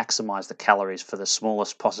want to maximize the calories for the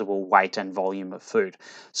smallest possible weight and volume of food.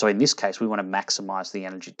 So in this case, we want to maximize the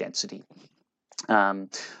energy density. So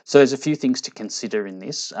there's a few things to consider in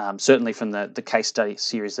this. Certainly from the case study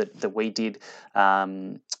series that we did,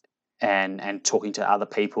 and talking to other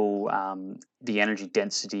people, the energy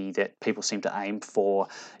density that people seem to aim for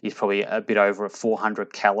is probably a bit over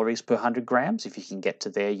 400 calories per 100 grams. If you can get to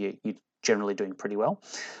there, you're generally doing pretty well.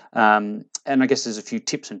 And I guess there's a few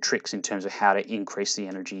tips and tricks in terms of how to increase the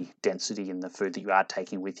energy density in the food that you are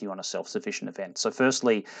taking with you on a self-sufficient event. So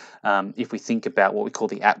firstly, if we think about what we call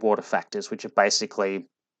the Atwater factors, which are basically,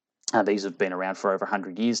 these have been around for over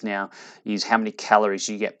 100 years now, is how many calories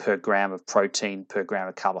you get per gram of protein, per gram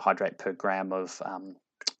of carbohydrate, per gram of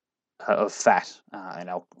fat. And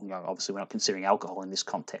obviously we're not considering alcohol in this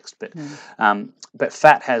context, but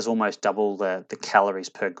fat has almost double the calories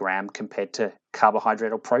per gram compared to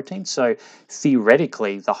carbohydrate or protein. So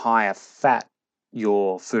theoretically, the higher fat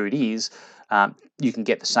your food is, you can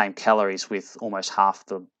get the same calories with almost half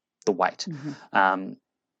the weight.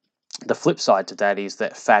 The flip side to that is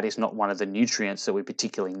that fat is not one of the nutrients that we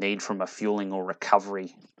particularly need from a fueling or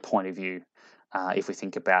recovery point of view. If we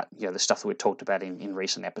think about the stuff that we talked about in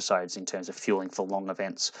recent episodes in terms of fueling for long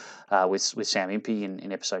events, with Sam Impey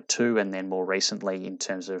in episode 2, and then more recently in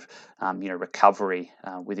terms of recovery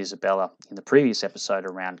with Isabella in the previous episode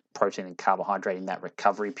around protein and carbohydrate in that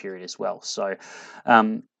recovery period as well. So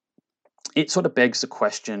it sort of begs the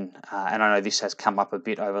question, and I know this has come up a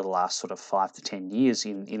bit over the last sort of 5 to 10 years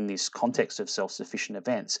in this context of self-sufficient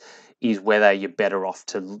events, is whether you're better off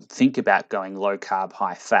to think about going low carb,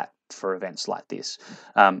 high fat for events like this.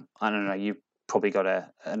 I don't know, you've probably got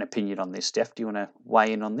an opinion on this, Steph. Do you want to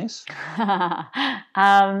weigh in on this?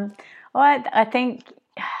 Well,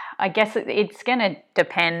 I guess it's going to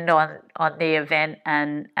depend on the event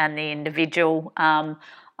and the individual.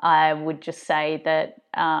 I would just say that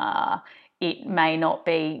it may not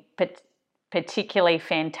be particularly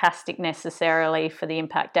fantastic necessarily for the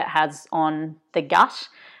impact it has on the gut.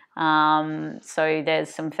 So there's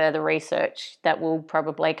some further research that will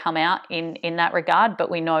probably come out in that regard, but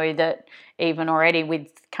we know that even already with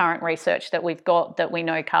current research that we've got, that we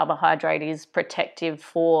know carbohydrate is protective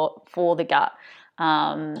for the gut.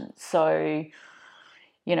 So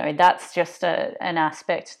that's just an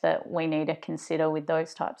aspect that we need to consider with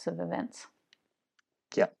those types of events.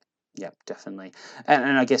 Yep, definitely.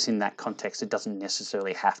 And I guess in that context, it doesn't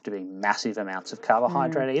necessarily have to be massive amounts of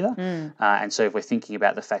carbohydrate either. And so if we're thinking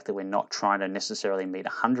about the fact that we're not trying to necessarily meet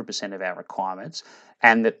 100% of our requirements,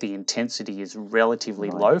 and that the intensity is relatively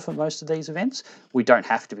low for most of these events, we don't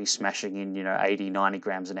have to be smashing in, 80, 90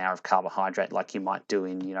 grams an hour of carbohydrate like you might do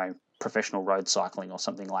in, professional road cycling or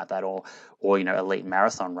something like that, or elite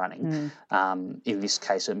marathon running. In this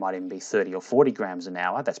case, it might even be 30 or 40 grams an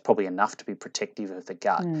hour. That's probably enough to be protective of the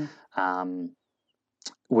gut,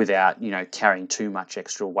 without carrying too much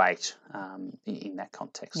extra weight in that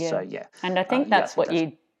context. Yeah. So yeah, and I think that's what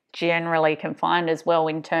you generally can find as well,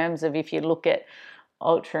 in terms of if you look at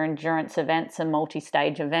ultra endurance events and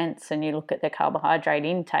multi-stage events and you look at the carbohydrate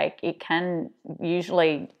intake, it can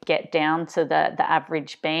usually get down to the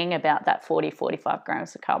average being about that 40-45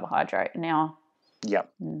 grams of carbohydrate an hour.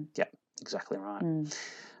 Yep, exactly right.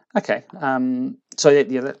 Okay, so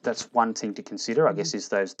that's one thing to consider, I guess, is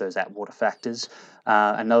those at-water factors.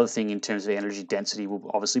 Another thing in terms of energy density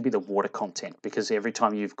will obviously be the water content, because every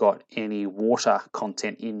time you've got any water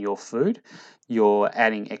content in your food, you're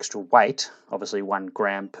adding extra weight, obviously 1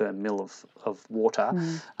 gram per mil of water.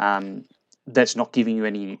 That's not giving you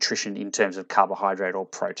any nutrition in terms of carbohydrate or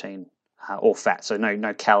protein or fat. So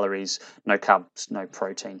no calories, no carbs, no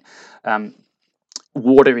protein.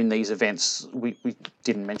 Water in these events, we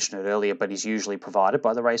didn't mention it earlier, but is usually provided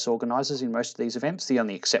by the race organisers in most of these events. The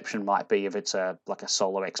only exception might be if it's like a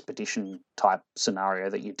solo expedition type scenario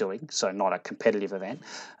that you're doing, so not a competitive event,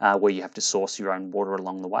 where you have to source your own water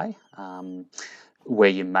along the way, where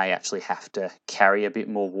you may actually have to carry a bit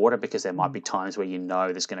more water, because there might be times where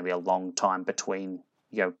there's going to be a long time between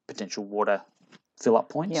potential water fill-up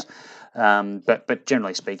points. But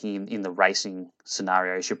generally speaking, in the racing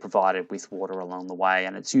scenarios, you're provided with water along the way,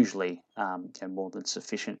 and it's usually more than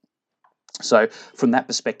sufficient. So from that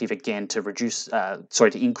perspective, again, to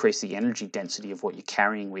increase the energy density of what you're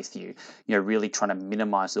carrying with you, really trying to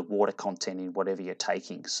minimize the water content in whatever you're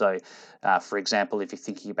taking. So, for example, if you're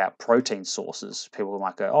thinking about protein sources, people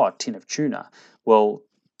might go, "Oh, a tin of tuna." Well,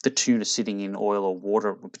 the tuna sitting in oil or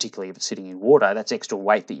water, particularly if it's sitting in water, that's extra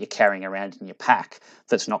weight that you're carrying around in your pack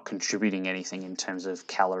that's not contributing anything in terms of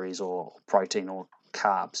calories or protein or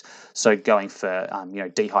carbs. So going for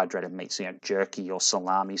dehydrated meats, jerky or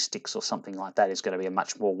salami sticks or something like that is going to be a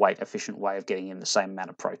much more weight efficient way of getting in the same amount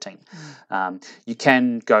of protein. You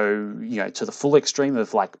can go to the full extreme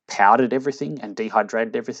of like powdered everything and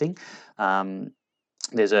dehydrated everything.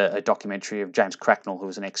 There's a documentary of James Cracknell, who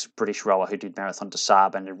was an ex-British rower who did Marathon des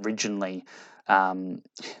Sables, and originally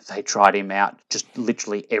they tried him out, just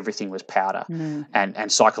literally everything was powder,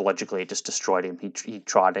 and psychologically it just destroyed him. He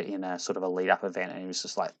tried it in a sort of a lead-up event, and he was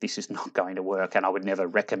just like, this is not going to work, and I would never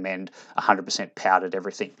recommend 100% powdered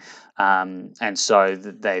everything. And so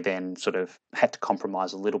they then sort of had to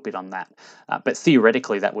compromise a little bit on that. But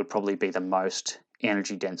theoretically, that would probably be the most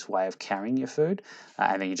energy dense way of carrying your food,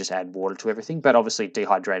 and then you just add water to everything. But obviously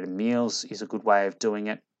dehydrated meals is a good way of doing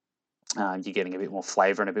it. You're getting a bit more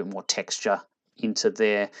flavor and a bit more texture into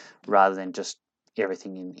there rather than just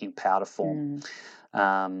everything in powder form.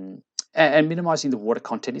 And minimizing the water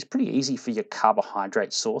content is pretty easy for your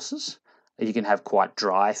carbohydrate sources. You can have quite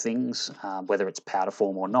dry things, whether it's powder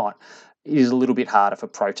form or not. It is a little bit harder for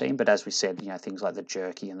protein, but as we said, things like the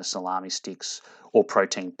jerky and the salami sticks or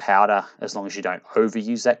protein powder, as long as you don't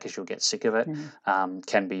overuse that because you'll get sick of it,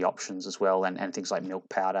 can be options as well, and things like milk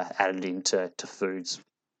powder added into foods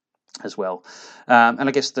as well. And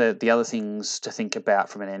I guess the other things to think about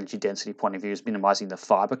from an energy density point of view is minimizing the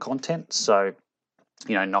fiber content. So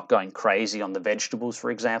not going crazy on the vegetables,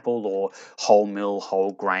 for example, or whole meal,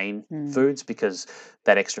 whole grain foods, because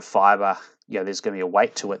that extra fiber, there's going to be a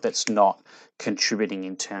weight to it that's not contributing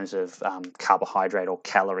in terms of carbohydrate or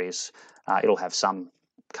calories. It'll have some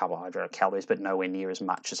carbohydrate or calories, but nowhere near as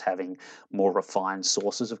much as having more refined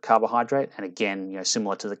sources of carbohydrate. And again,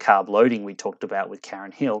 similar to the carb loading we talked about with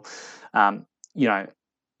Karen Hill,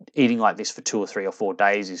 eating like this for 2 or 3 or 4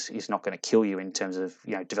 days is not going to kill you in terms of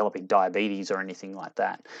developing diabetes or anything like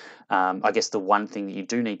that. I guess the one thing that you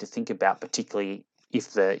do need to think about, particularly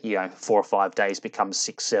if the 4 or 5 days becomes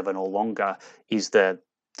 6, 7 or longer, is the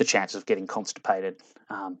chance of getting constipated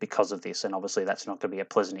because of this. And obviously that's not going to be a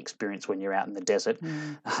pleasant experience when you're out in the desert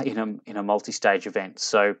in a multi-stage event.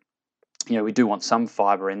 So we do want some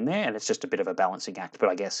fiber in there, and it's just a bit of a balancing act. But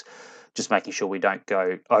I guess just making sure we don't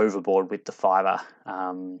go overboard with the fiber,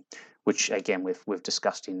 which again we've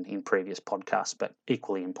discussed in previous podcasts, but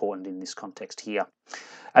equally important in this context here.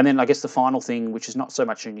 And then I guess the final thing, which is not so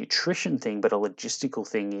much a nutrition thing, but a logistical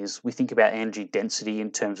thing, is we think about energy density in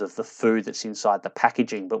terms of the food that's inside the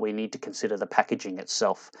packaging, but we need to consider the packaging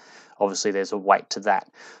itself. Obviously, there's a weight to that.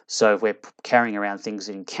 So if we're carrying around things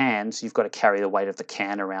in cans, you've got to carry the weight of the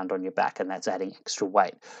can around on your back, and that's adding extra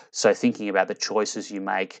weight. So thinking about the choices you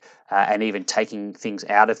make, and even taking things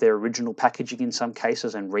out of their original packaging in some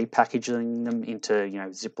cases and repackaging them into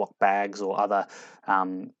Ziploc bags or other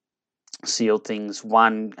sealed things.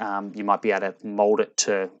 One, you might be able to mold it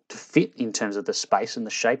to fit in terms of the space and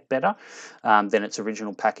the shape better than its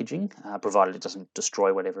original packaging, provided it doesn't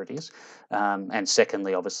destroy whatever it is. And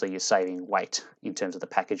secondly, obviously, you're saving weight in terms of the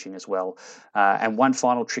packaging as well. And one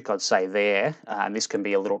final trick I'd say there, and this can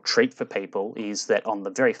be a little treat for people, is that on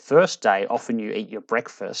the very first day, often you eat your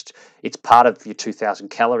breakfast. It's part of your 2,000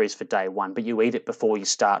 calories for day one, but you eat it before you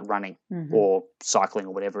start running or cycling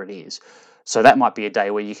or whatever it is. So that might be a day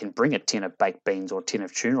where you can bring a tin of baked beans or a tin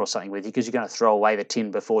of tuna or something with you, because you're going to throw away the tin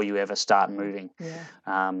before you ever start moving.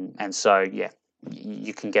 And so,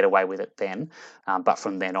 you can get away with it then. But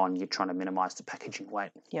from then on, you're trying to minimise the packaging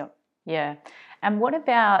weight. Yep. Yeah. And what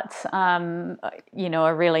about,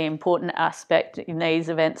 a really important aspect in these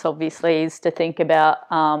events, obviously, is to think about,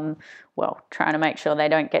 trying to make sure they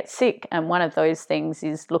don't get sick. And one of those things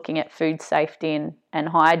is looking at food safety and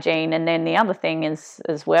hygiene. And then the other thing is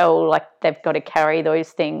as well, like they've got to carry those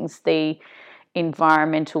things. The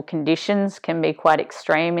environmental conditions can be quite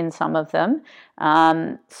extreme in some of them.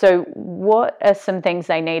 So what are some things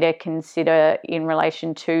they need to consider in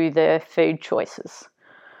relation to the food choices?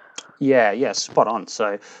 Yeah, spot on.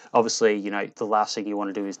 So obviously, the last thing you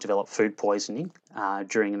want to do is develop food poisoning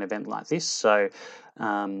during an event like this. So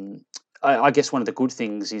I guess one of the good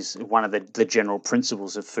things is one of the general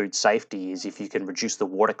principles of food safety is if you can reduce the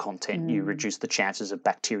water content, you reduce the chances of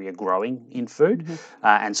bacteria growing in food.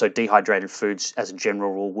 And so dehydrated foods, as a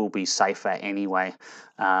general rule, will be safer anyway.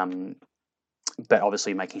 But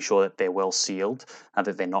obviously making sure that they're well sealed,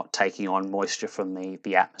 that they're not taking on moisture from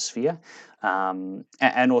the atmosphere,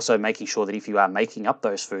 and also making sure that if you are making up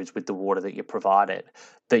those foods with the water that you provided,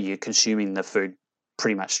 that you're consuming the food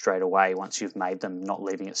pretty much straight away once you've made them, not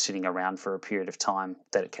leaving it sitting around for a period of time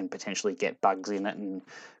that it can potentially get bugs in it and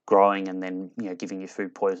growing, and then giving you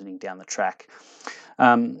food poisoning down the track.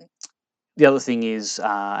 The other thing is,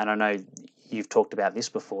 and I know you've talked about this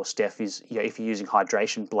before, Steph, is if you're using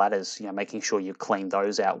hydration bladders, making sure you clean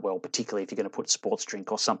those out well, particularly if you're going to put sports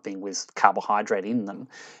drink or something with carbohydrate in them,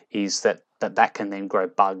 is that can then grow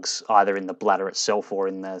bugs either in the bladder itself or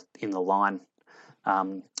in the line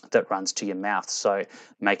that runs to your mouth. So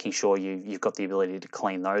making sure you've got the ability to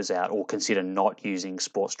clean those out, or consider not using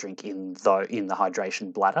sports drink in the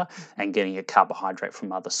hydration bladder and getting your carbohydrate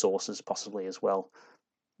from other sources possibly as well.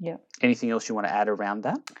 Yeah. Anything else you want to add around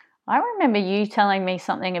that? I remember you telling me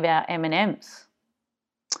something about M&Ms.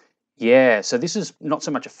 Yeah, so this is not so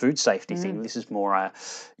much a food safety thing. This is more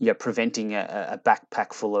preventing a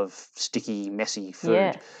backpack full of sticky, messy food.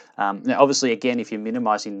 Yeah. Now, obviously, again, if you're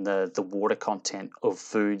minimising the water content of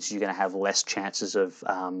foods, you're going to have less chances of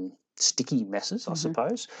sticky messes, I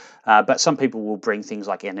suppose. But some people will bring things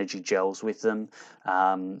like energy gels with them.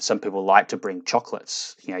 Some people like to bring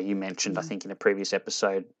chocolates. You mentioned, I think, in a previous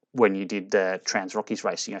episode, when you did the Trans Rockies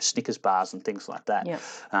race, Snickers bars and things like that. Yep.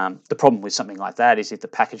 The problem with something like that is if the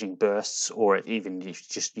packaging bursts, or even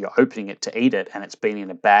if you're opening it to eat it and it's been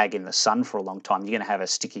in a bag in the sun for a long time, you're going to have a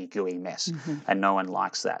sticky, gooey mess, and no one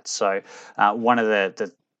likes that. So one of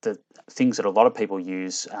the things that a lot of people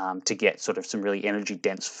use to get sort of some really energy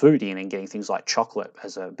dense food in, and getting things like chocolate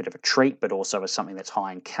as a bit of a treat, but also as something that's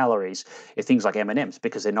high in calories, are things like M&Ms,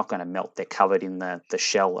 because they're not going to melt. They're covered in the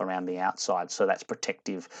shell around the outside, so that's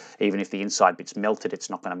protective. Even if the inside bit's melted, it's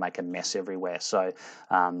not going to make a mess everywhere. So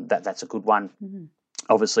that's a good one.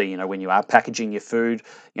 Obviously, when you are packaging your food,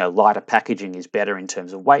 lighter packaging is better in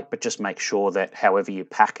terms of weight, but just make sure that however you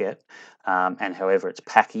pack it and however it's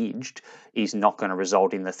packaged is not going to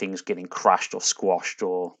result in the things getting crushed or squashed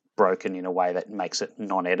or broken in a way that makes it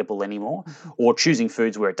non-edible anymore, or choosing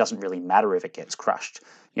foods where it doesn't really matter if it gets crushed.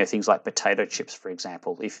 Things like potato chips, for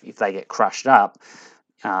example, if they get crushed up,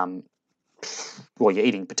 well, you're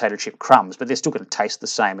eating potato chip crumbs, but they're still going to taste the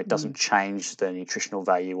same. It doesn't change the nutritional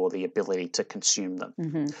value or the ability to consume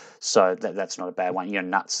them. So that's not a bad one.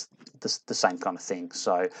 Nuts, the same kind of thing.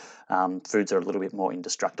 So foods are a little bit more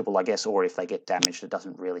indestructible, I guess, or if they get damaged, it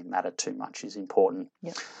doesn't really matter too much, is important.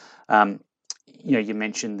 Yep. You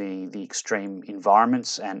mentioned the extreme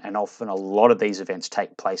environments, and often a lot of these events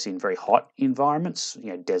take place in very hot environments,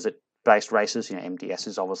 desert-based races. MDS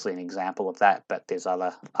is obviously an example of that, but there's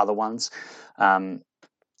other ones.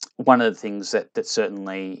 One of the things that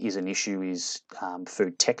certainly is an issue is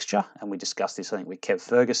food texture, and we discussed this, I think, with Kev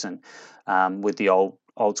Ferguson, with the old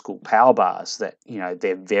school power bars, that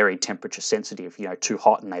they're very temperature sensitive. Too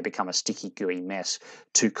hot and they become a sticky, gooey mess.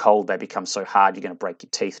 Too cold, they become so hard you're going to break your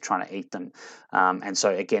teeth trying to eat them. And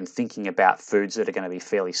so again, thinking about foods that are going to be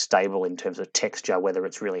fairly stable in terms of texture, whether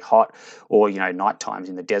it's really hot or night times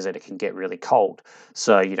in the desert it can get really cold.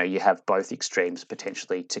 So you have both extremes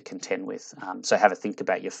potentially to contend with. So have a think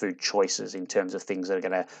about your food choices in terms of things that are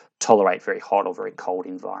going to tolerate very hot or very cold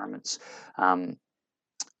environments.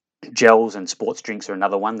 Gels and sports drinks are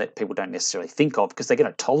another one that people don't necessarily think of, because they're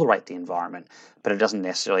going to tolerate the environment, but it doesn't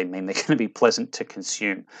necessarily mean they're going to be pleasant to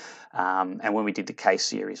consume. And when we did the case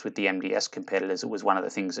series with the MDS competitors, it was one of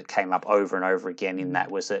the things that came up over and over again in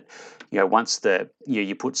that was that, once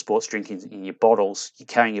you put sports drink in your bottles, you're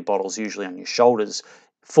carrying your bottles usually on your shoulders,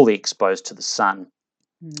 fully exposed to the sun.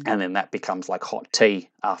 And then that becomes like hot tea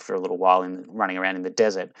after a little while in running around in the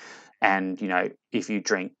desert. And, if you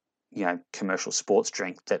drink commercial sports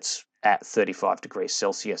drink that's at 35 degrees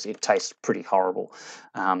Celsius, it tastes pretty horrible.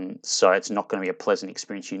 So it's not going to be a pleasant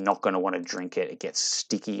experience. You're not going to want to drink it. It gets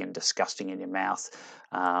sticky and disgusting in your mouth,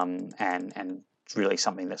 and really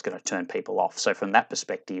something that's going to turn people off. So from that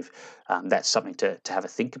perspective, that's something to have a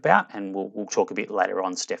think about, and we'll talk a bit later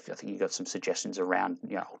on, Steph. I think you've got some suggestions around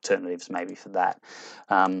alternatives maybe for that.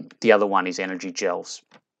 The other one is energy gels.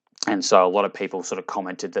 And so a lot of people sort of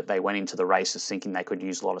commented that they went into the races thinking they could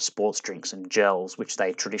use a lot of sports drinks and gels, which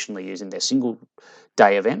they traditionally use in their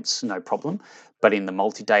single-day events, no problem. But in the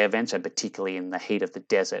multi-day events, and particularly in the heat of the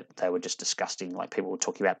desert, they were just disgusting. Like, people were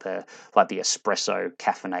talking about the espresso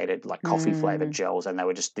caffeinated, like coffee-flavored gels, and they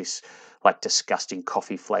were just this like disgusting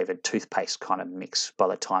coffee-flavored toothpaste kind of mix by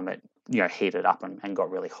the time it heated up and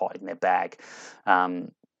got really hot in their bag.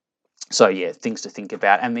 So yeah, things to think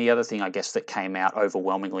about. And the other thing, I guess, that came out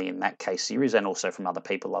overwhelmingly in that case series, and also from other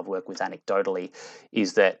people I've worked with anecdotally,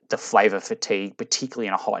 is that the flavour fatigue, particularly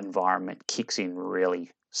in a hot environment, kicks in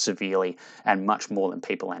really severely and much more than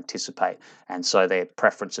people anticipate. And so their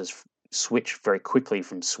preferences switch very quickly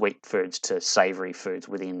from sweet foods to savoury foods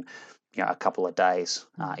within a couple of days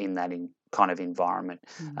in that kind of environment.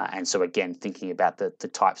 And so again, thinking about the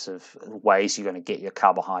types of ways you're going to get your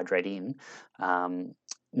carbohydrate in,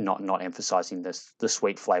 not emphasising the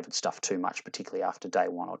sweet flavoured stuff too much, particularly after day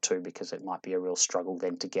 1 or 2, because it might be a real struggle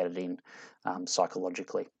then to get it in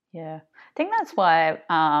psychologically. Yeah, I think that's why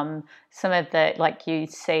some of the, like you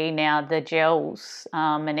see now, the gels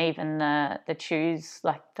and even the chews,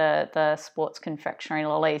 like the sports confectionery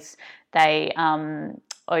lollies, they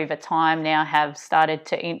over time now have started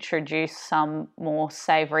to introduce some more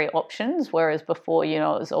savoury options, whereas before, it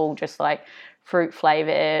was all just like fruit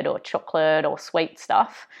flavoured or chocolate or sweet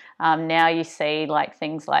stuff. Now you see like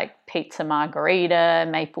things like pizza margarita,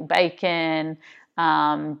 maple bacon,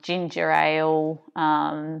 ginger ale.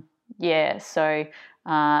 So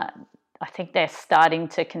I think they're starting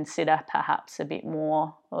to consider perhaps a bit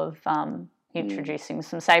more of introducing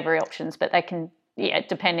some savoury options, but they can,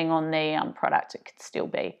 depending on the product, it could still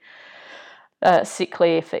be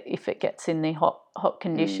sickly if it gets in the hot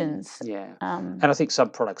conditions. And I think some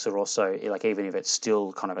products are also, like, even if it's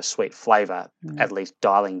still kind of a sweet flavour, at least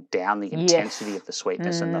dialing down the intensity of the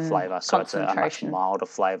sweetness and the flavour, so it's a much milder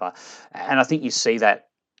flavour. And I think you see that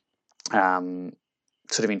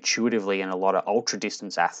sort of intuitively in a lot of ultra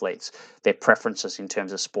distance athletes. Their preferences in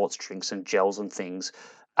terms of sports drinks and gels and things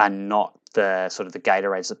are not the sort of the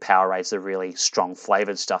Gatorades, the Powerades, the really strong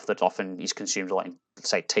flavoured stuff that often is consumed like,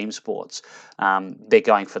 say, team sports. They're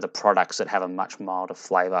going for the products that have a much milder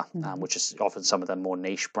flavour, which is often some of the more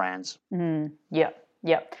niche brands.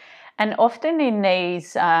 Yep. And often in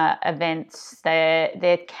these events,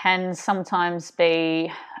 there can sometimes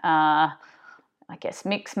be, I guess,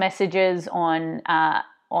 mixed messages on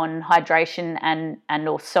hydration and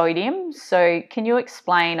or sodium. So can you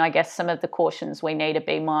explain, I guess, some of the cautions we need to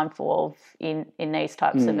be mindful of in these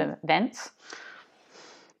types of events?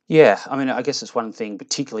 Yeah, I mean, I guess it's one thing,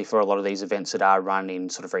 particularly for a lot of these events that are run in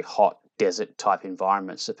sort of very hot desert type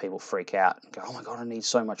environments, that people freak out and go, oh my God, I need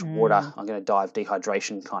so much water, I'm going to die of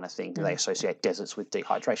dehydration kind of thing. They associate deserts with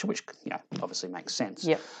dehydration, which, obviously makes sense.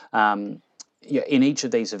 Yep. In each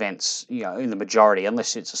of these events, in the majority,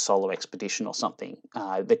 unless it's a solo expedition or something,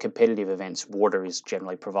 the competitive events, water is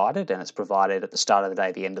generally provided, and it's provided at the start of the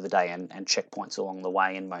day, the end of the day, and checkpoints along the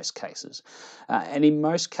way in most cases. And in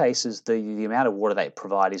most cases, the amount of water they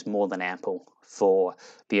provide is more than ample for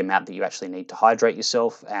the amount that you actually need to hydrate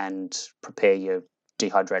yourself and prepare your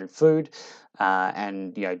dehydrated food,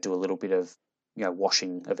 and do a little bit of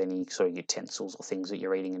washing of any sort of utensils or things that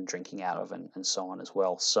you're eating and drinking out of, and so on as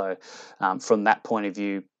well. So from that point of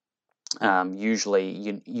view, usually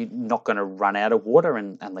you're not going to run out of water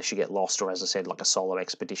unless you get lost, or, as I said, like a solo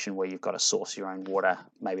expedition where you've got to source your own water.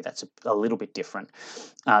 Maybe that's a little bit different.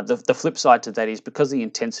 The flip side to that is, because the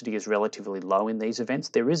intensity is relatively low in these events,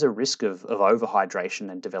 there is a risk of overhydration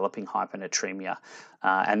and developing hyponatremia,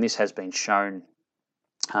 and this has been shown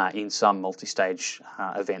in some multi-stage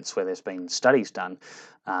events where there's been studies done,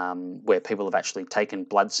 where people have actually taken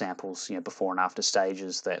blood samples, before and after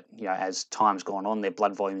stages, that, as time's gone on, their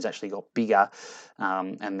blood volumes actually got bigger,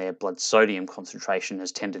 and their blood sodium concentration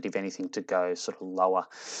has tended, if anything, to go sort of lower.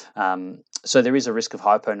 So there is a risk of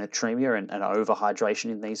hyponatremia and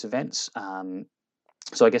overhydration in these events.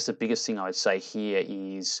 So I guess the biggest thing I would say here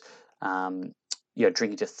is,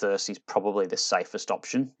 drinking to thirst is probably the safest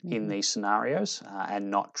option in these scenarios,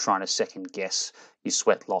 and not trying to second guess your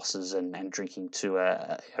sweat losses and drinking to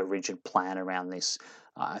a rigid plan around this,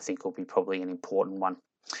 I think will be probably an important one.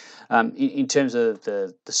 In terms of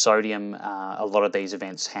the sodium, a lot of these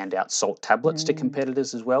events hand out salt tablets to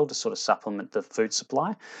competitors as well to sort of supplement the food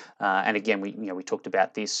supply. And again, we talked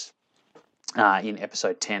about this in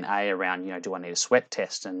episode 10A around, do I need a sweat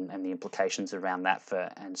test and the implications around that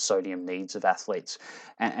and sodium needs of athletes.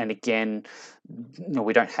 And again,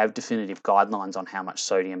 we don't have definitive guidelines on how much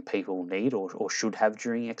sodium people need or should have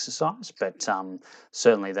during exercise, but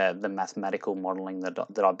certainly the mathematical modelling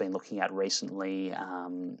that I've been looking at recently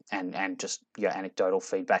and just anecdotal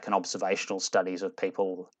feedback and observational studies of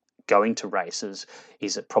people going to races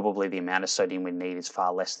is that probably the amount of sodium we need is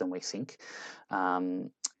far less than we think.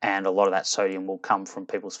 And a lot of that sodium will come from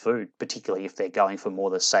people's food, particularly if they're going for more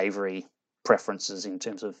the savoury preferences in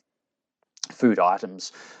terms of food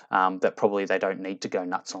items, that probably they don't need to go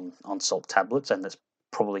nuts on salt tablets, and that's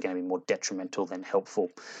probably going to be more detrimental than helpful.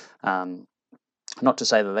 Not to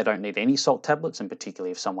say that they don't need any salt tablets, and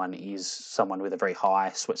particularly if someone with a very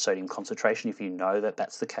high sweat sodium concentration, if you know that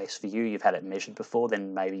that's the case for you, you've had it measured before,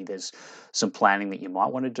 then maybe there's some planning that you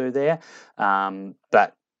might want to do there.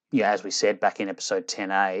 But as we said back in episode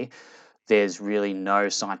 10A, there's really no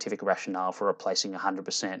scientific rationale for replacing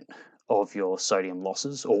 100% of your sodium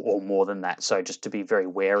losses or more than that. So just to be very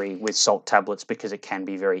wary with salt tablets, because it can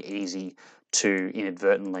be very easy to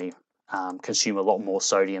inadvertently consume a lot more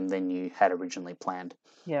sodium than you had originally planned.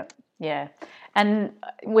 Yeah. And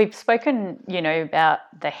we've spoken, about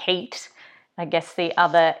the heat. I guess the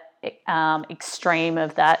other extreme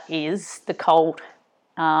of that is the cold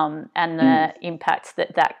and the impacts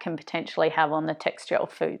that can potentially have on the texture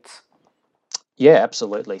of foods. Yeah,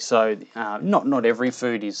 absolutely. So not every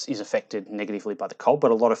food is affected negatively by the cold,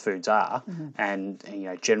 but a lot of foods are. And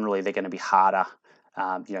generally they're going to be harder,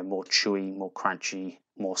 more chewy, more crunchy,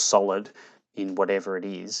 more solid in whatever it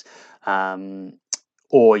is.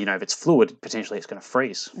 Or, if it's fluid, potentially it's going to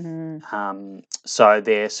freeze. So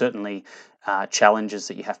there are certainly challenges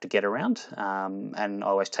that you have to get around. And I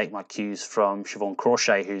always take my cues from Siobhan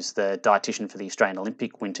Crawshay, who's the dietitian for the Australian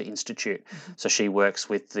Olympic Winter Institute. So she works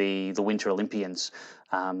with the Winter Olympians,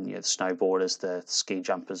 the snowboarders, the ski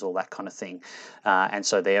jumpers, all that kind of thing. And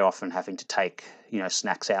so they're often having to take,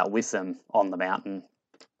 snacks out with them on the mountain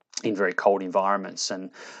in very cold environments.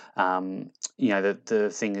 And the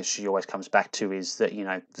thing that she always comes back to is that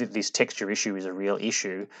this texture issue is a real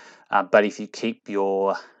issue, but if you keep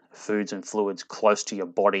your foods and fluids close to your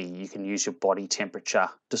body, you can use your body temperature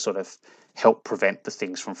to sort of help prevent the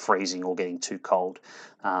things from freezing or getting too cold,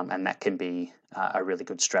 and that can be a really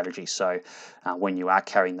good strategy. So when you are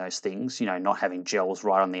carrying those things, not having gels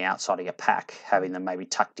right on the outside of your pack, having them maybe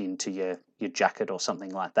tucked into your jacket or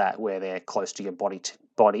something like that, where they're close to your body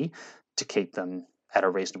to keep them at a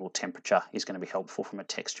reasonable temperature is going to be helpful from a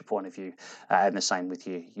texture point of view. And the same with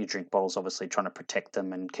your drink bottles, obviously trying to protect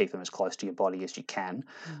them and keep them as close to your body as you can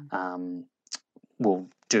will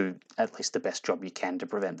do at least the best job you can to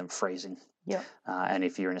prevent them freezing. Yeah. And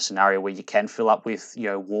if you're in a scenario where you can fill up with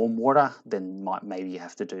warm water, then maybe you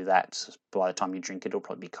have to do that. By the time you drink it, it'll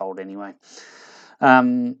probably be cold anyway.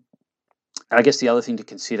 And I guess the other thing to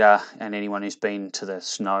consider, and anyone who's been to the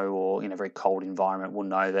snow or in a very cold environment will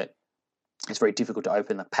know that it's very difficult to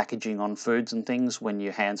open the packaging on foods and things when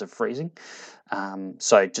your hands are freezing.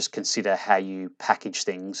 So just consider how you package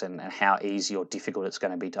things and how easy or difficult it's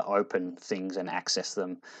going to be to open things and access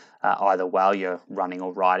them either while you're running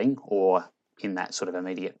or riding, or in that sort of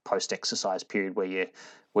immediate post-exercise period where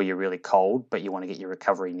you're really cold, but you want to get your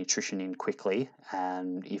recovery nutrition in quickly.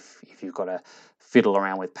 And if you've got to fiddle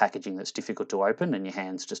around with packaging that's difficult to open and your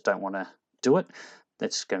hands just don't want to do it,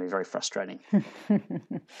 that's going to be very frustrating.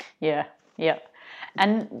 Yeah.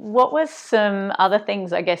 And what were some other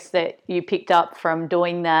things, I guess, that you picked up from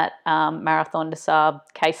doing that Marathon des Sables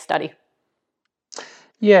case study?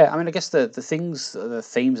 Yeah, I mean, I guess the themes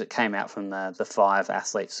that came out from the 5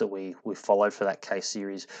 athletes that we followed for that case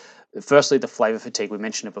series. Firstly, the flavour fatigue, we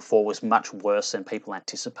mentioned it before, was much worse than people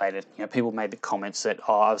anticipated. People made the comments that,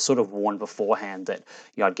 I was sort of warned beforehand that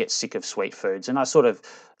I'd get sick of sweet foods, and I thought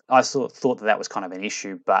that was kind of an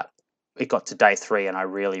issue, but it got to day 3 and I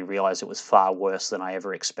really realised it was far worse than I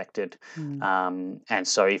ever expected. And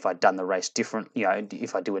so if I'd done the race different,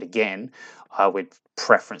 if I do it again, I would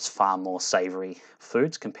preference far more savoury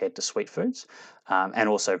foods compared to sweet foods, and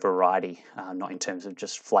also variety, not in terms of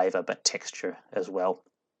just flavour but texture as well.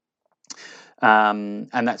 And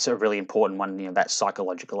that's a really important one, that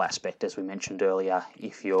psychological aspect, as we mentioned earlier.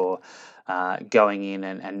 If you're going in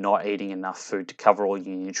and not eating enough food to cover all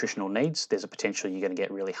your nutritional needs, there's a potential you're going to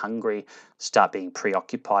get really hungry, start being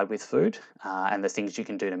preoccupied with food. And the things you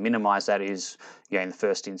can do to minimize that is, in the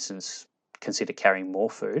first instance, consider carrying more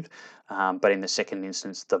food. But in the second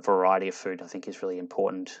instance, the variety of food I think is really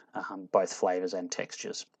important, both flavours and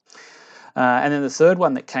textures. And then the third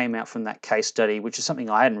one that came out from that case study, which is something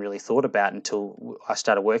I hadn't really thought about until I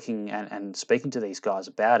started working and speaking to these guys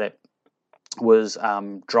about it, was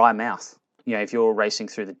dry mouth. If you're racing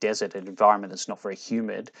through the desert, an environment that's not very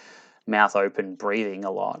humid, mouth open, breathing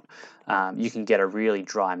a lot, you can get a really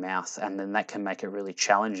dry mouth, and then that can make it really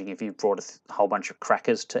challenging. If you brought a whole bunch of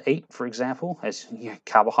crackers to eat, for example, as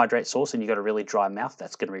carbohydrate source, and you've got a really dry mouth,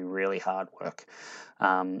 that's going to be really hard work.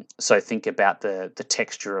 So think about the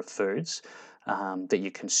texture of foods that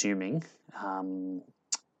you're consuming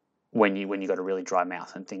when you got a really dry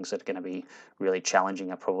mouth, and things that are going to be really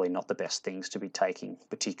challenging are probably not the best things to be taking,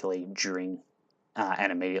 particularly during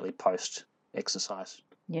and immediately post exercise.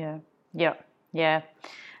 Yeah.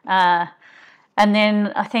 And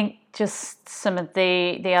then I think just some of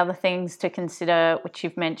the other things to consider, which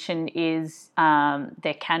you've mentioned, is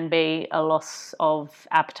there can be a loss of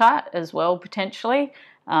appetite as well, potentially,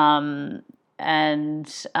 and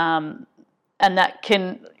that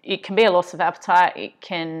can be a loss of appetite. It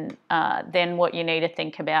can then what you need to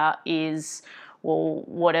think about is, well,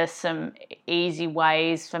 what are some easy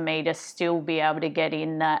ways for me to still be able to get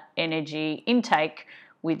in that energy intake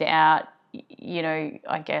without,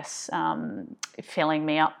 I guess, filling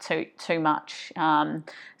me up too much.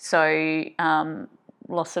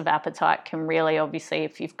 Loss of appetite can really, obviously,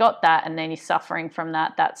 if you've got that and then you're suffering from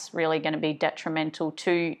that, that's really going to be detrimental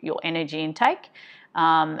to your energy intake.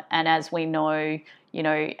 And as we know,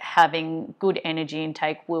 having good energy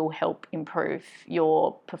intake will help improve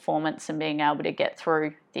your performance and being able to get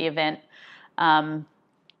through the event.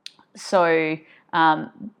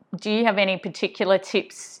 Do you have any particular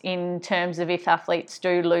tips in terms of if athletes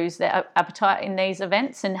do lose their appetite in these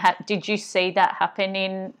events? And did you see that happen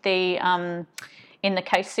in the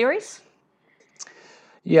case series?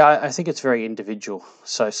 Yeah, I think it's very individual.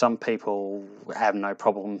 So some people have no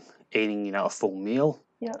problem eating, a full meal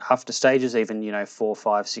after stages, even, 4,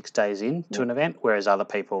 5, 6 days into an event, whereas other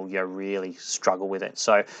people, really struggle with it.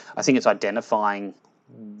 So I think it's identifying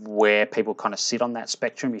where people kind of sit on that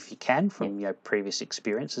spectrum, if you can, from previous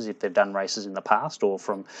experiences, if they've done races in the past, or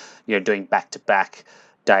from doing back-to-back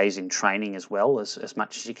days in training as well, as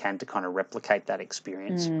much as you can, to kind of replicate that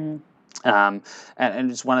experience. And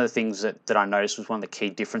it's one of the things that I noticed was one of the key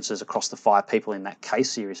differences across the 5 people in that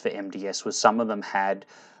case series for MDS was some of them had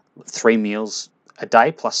 3 meals a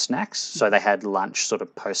day plus snacks, so they had lunch sort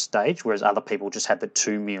of post stage, whereas other people just had the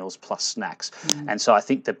 2 meals plus snacks. And so I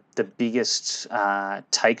think the biggest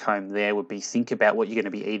take home there would be, think about what you're going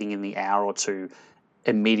to be eating in the hour or two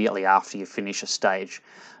immediately after you finish a stage,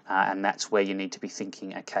 and that's where you need to be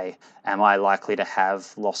thinking, okay, am I likely to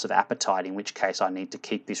have loss of appetite, in which case I need to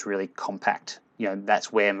keep this really compact.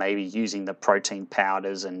 That's where maybe using the protein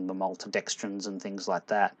powders and the maltodextrins and things like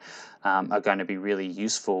that are going to be really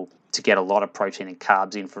useful to get a lot of protein and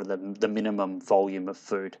carbs in for the minimum volume of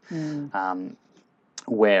food.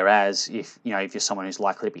 Whereas if you're someone who's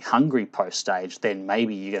likely to be hungry post stage, then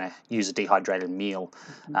maybe you're going to use a dehydrated meal,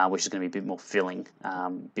 which is going to be a bit more filling, a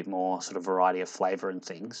bit more sort of variety of flavour and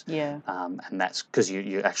things. And that's because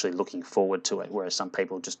you're actually looking forward to it, whereas some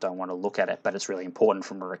people just don't want to look at it. But it's really important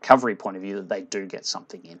from a recovery point of view that they do get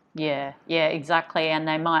something in. Yeah, exactly. And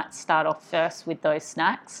they might start off first with those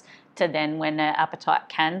snacks, to then, when their appetite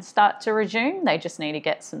can start to resume, they just need to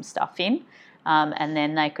get some stuff in, and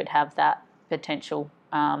then they could have that potential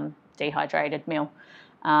dehydrated meal.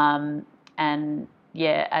 And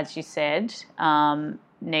as you said,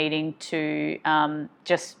 needing to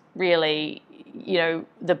just really,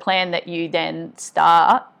 the plan that you then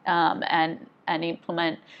start and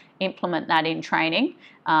implement that in training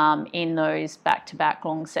in those back-to-back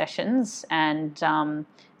long sessions, and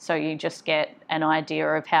so you just get an idea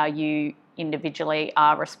of how you individually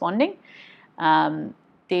are responding.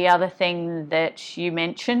 The other thing that you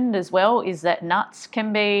mentioned as well is that nuts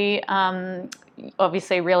can be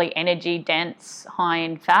obviously really energy dense, high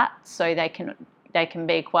in fat, so they can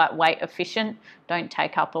be quite weight efficient, don't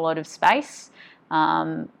take up a lot of space.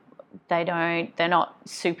 They're not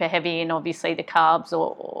super heavy in obviously the carbs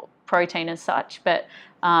or protein as such, but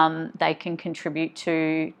they can contribute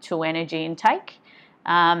to energy intake.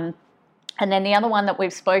 And then the other one that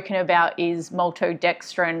we've spoken about is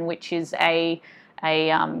maltodextrin, which is a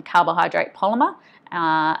carbohydrate polymer,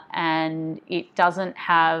 and it doesn't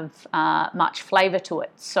have much flavour to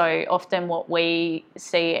it. So often what we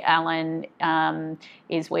see, Alan,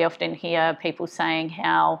 is we often hear people saying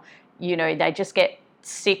how, they just get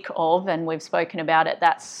sick of, and we've spoken about it,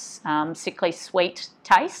 that's sickly sweet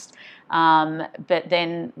taste. but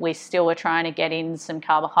then we still are trying to get in some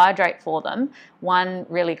carbohydrate for them. One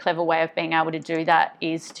really clever way of being able to do that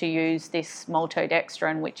is to use this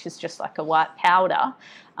maltodextrin, which is just like a white powder,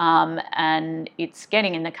 and it's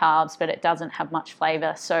getting in the carbs, but it doesn't have much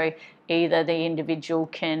flavour. So either the individual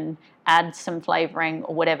can add some flavouring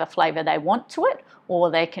or whatever flavour they want to it, or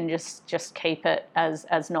they can just keep it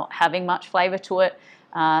as not having much flavour to it.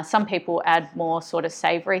 Some people add more sort of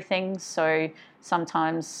savoury things, so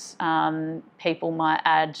sometimes people might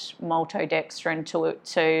add maltodextrin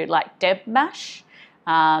to like Deb mash,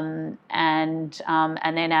 and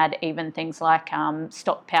then add even things like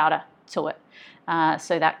stock powder to it.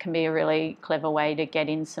 So that can be a really clever way to get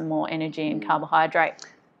in some more energy and carbohydrate.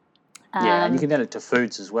 Yeah, and you can add it to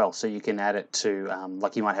foods as well. So you can add it to,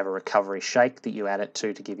 like you might have a recovery shake that you add it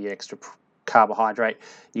to give you extra carbohydrate.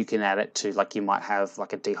 You can add it to, like you might have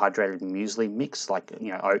like a dehydrated muesli mix, like,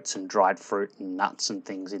 you know, oats and dried fruit and nuts and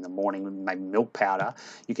things in the morning, maybe milk powder.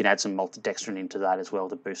 You can add some maltodextrin into that as well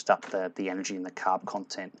to boost up the energy and the carb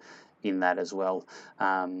content in that as well.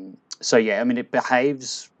 So yeah, I mean, it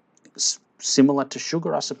behaves similar to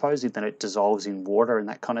sugar, I suppose, in that it dissolves in water and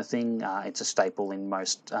that kind of thing. It's a staple in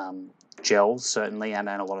most gels, certainly, and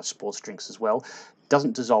a lot of sports drinks as well.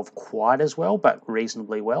 Doesn't dissolve quite as well, but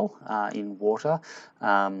reasonably well in water.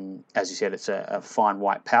 As you said, it's a fine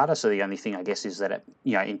white powder, so the only thing, I guess, is that it,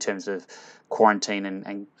 you know, in terms of quarantine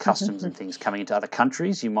and customs and things coming into other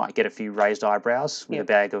countries, you might get a few raised eyebrows with a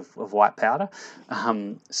bag of white powder.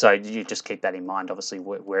 So you just keep that in mind, obviously,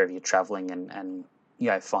 wherever you're travelling, and you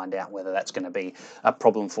know, find out whether that's going to be a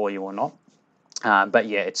problem for you or not. But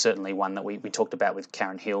yeah, it's certainly one that we talked about with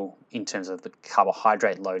Karen Hill in terms of the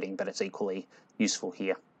carbohydrate loading, but it's equally useful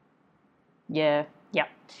here. Yeah.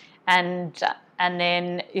 And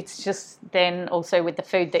then it's just then also with the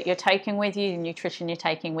food that you're taking with you, the nutrition you're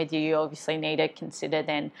taking with you, you obviously need to consider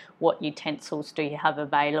then what utensils do you have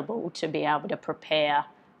available to be able to prepare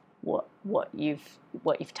what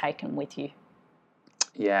you've taken with you.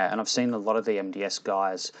 Yeah, and I've seen a lot of the MDS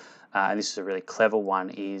guys, and this is a really clever one,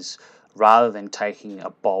 is rather than taking a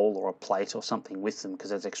bowl or a plate or something with them because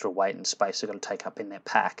there's extra weight and space they've got to take up in their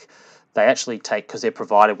pack, they actually take, because they're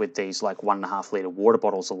provided with these like 1.5 litre water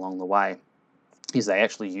bottles along the way, is they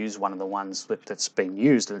actually use one of the ones that's been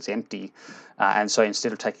used and it's empty, and so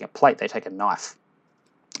instead of taking a plate, they take a knife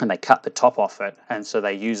and they cut the top off it, and so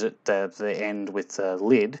they use it, the end with the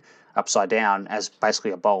lid upside down, as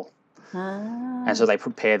basically a bowl. And so they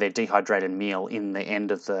prepare their dehydrated meal in the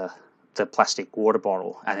end of the plastic water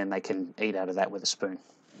bottle, and then they can eat out of that with a spoon.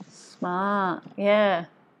 Smart. Yeah.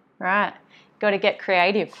 Right. Got to get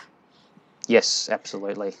creative. Yes,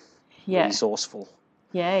 absolutely. Yeah. Resourceful.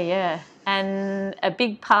 Yeah. And a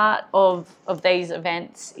big part of these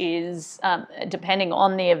events is, depending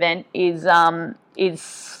on the event, is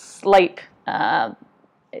sleep,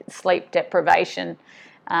 sleep deprivation.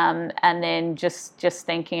 And then just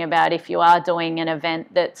thinking about if you are doing an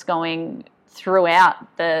event that's going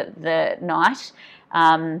throughout the night,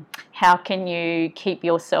 how can you keep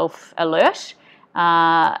yourself alert,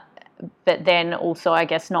 but then also, I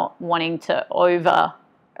guess, not wanting to over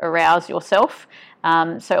arouse yourself.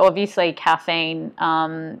 So obviously caffeine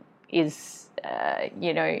is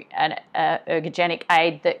an ergogenic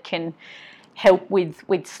aid that can help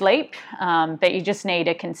with sleep, but you just need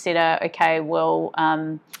to consider, okay, well,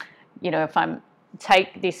 if I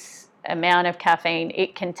take this amount of caffeine,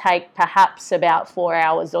 it can take perhaps about 4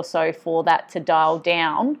 hours or so for that to dial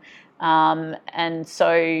down, and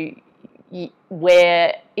so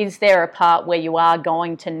where is there a part where you are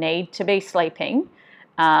going to need to be sleeping?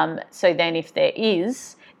 So then if there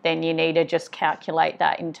is, then you need to just calculate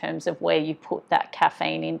that in terms of where you put that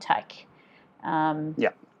caffeine intake.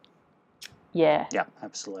 Yeah,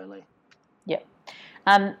 absolutely. Yeah.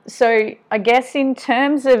 So I guess in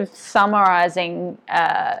terms of summarising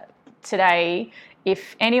today,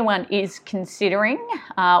 if anyone is considering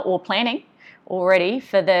or planning already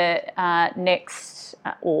for the next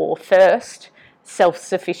or first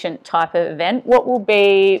self-sufficient type of event, what would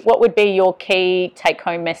be your key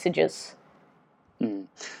take-home messages? Well,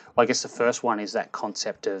 I guess the first one is that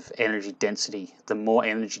concept of energy density. The more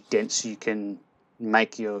energy dense you can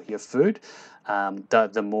make your food,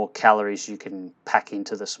 the more calories you can pack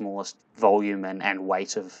into the smallest volume and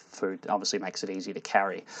weight of food. Obviously makes it easier to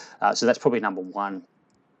carry. So that's probably number one.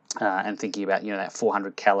 And thinking about, that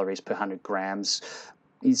 400 calories per 100 grams,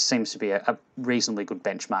 it seems to be a reasonably good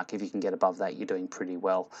benchmark. If you can get above that, you're doing pretty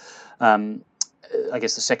well. I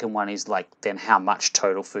guess the second one is then how much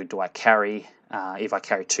total food do I carry? If I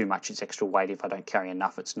carry too much, it's extra weight. If I don't carry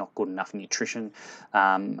enough, it's not good enough nutrition.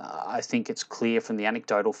 I think it's clear from the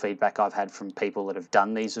anecdotal feedback I've had from people that have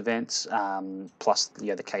done these events, plus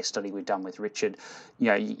the case study we've done with Richard,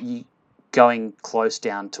 you going close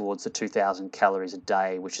down towards the 2,000 calories a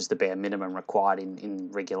day, which is the bare minimum required in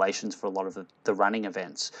regulations for a lot of the running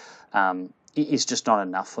events, is just not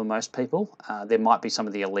enough for most people. There might be some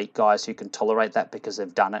of the elite guys who can tolerate that because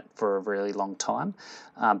they've done it for a really long time.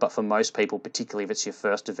 But for most people, particularly if it's your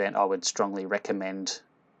first event, I would strongly recommend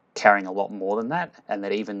carrying a lot more than that, and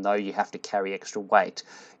that even though you have to carry extra weight,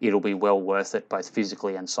 it'll be well worth it both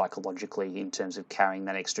physically and psychologically in terms of carrying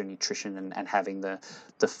that extra nutrition and having the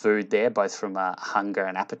food there, both from a hunger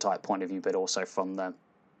and appetite point of view, but also from the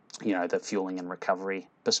fueling and recovery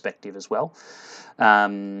perspective as well.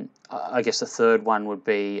 I guess the third one would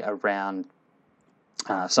be around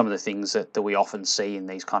some of the things that we often see in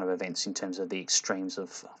these kind of events in terms of the extremes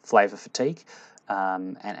of flavour fatigue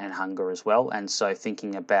and hunger as well. And so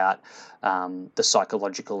thinking about the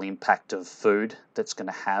psychological impact of food that's going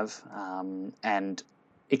to have, and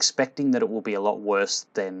expecting that it will be a lot worse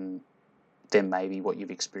than maybe what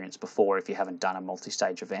you've experienced before if you haven't done a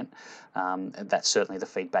multi-stage event. That's certainly the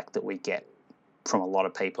feedback that we get from a lot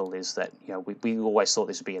of people, is that we always thought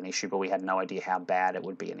this would be an issue, but we had no idea how bad it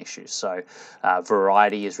would be an issue. So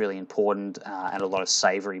variety is really important, and a lot of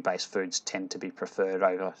savoury based foods tend to be preferred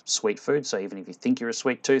over sweet food. So even if you think you're a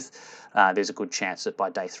sweet tooth, there's a good chance that by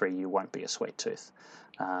day 3 you won't be a sweet tooth.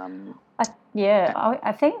 I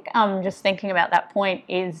think just thinking about that point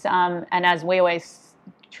is, and as we always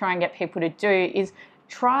try and get people to do, is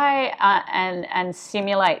try and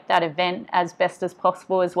simulate that event as best as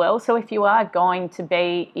possible as well. So if you are going to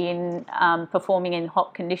be in performing in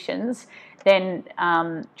hot conditions, then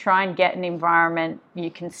try and get an environment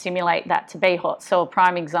you can simulate that to be hot. So a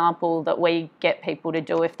prime example that we get people to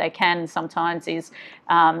do if they can sometimes is,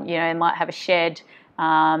 they might have a shed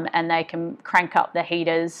and they can crank up the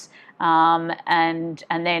heaters and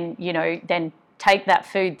then, then take that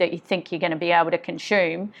food that you think you're going to be able to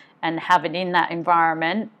consume and have it in that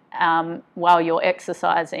environment while you're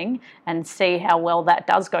exercising, and see how well that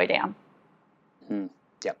does go down.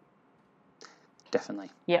 Yep,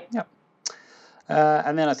 definitely. Yep.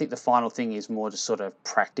 And then I think the final thing is more just sort of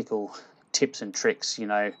practical tips and tricks.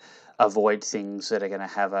 Avoid things that are going to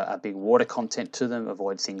have a big water content to them.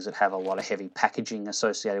 Avoid things that have a lot of heavy packaging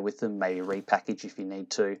associated with them. Maybe repackage if you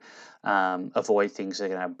need to. Avoid things that are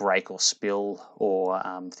going to break or spill, or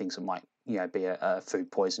things that might be a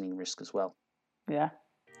food poisoning risk as well. Yeah.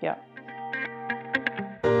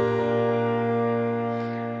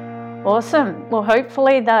 Awesome. Well,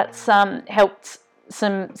 hopefully that's helped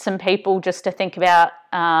some people just to think about.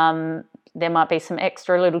 There might be some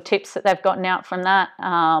extra little tips that they've gotten out from that.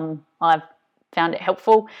 I've found it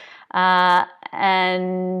helpful. Who's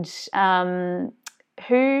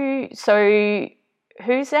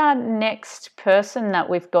our next person that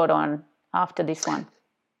we've got on after this one?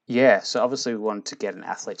 Yeah, so obviously we wanted to get an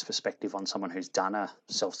athlete's perspective on someone who's done a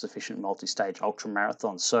self-sufficient multi-stage ultra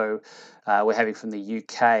marathon. So we're having from the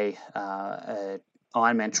UK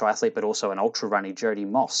Ironman triathlete, but also an ultra runner, Jodie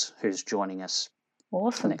Moss, who's joining us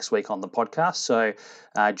next week on the podcast. So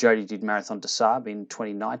Jodie did Marathon des Sables in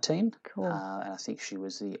 2019. Cool. And I think she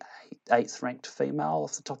was the 8th ranked female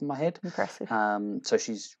off the top of my head. Impressive. So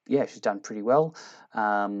she's done pretty well.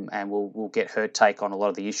 And we'll get her take on a lot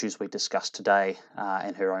of the issues we discussed today,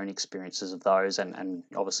 and her own experiences of those, and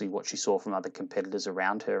obviously what she saw from other competitors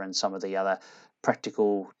around her, and some of the other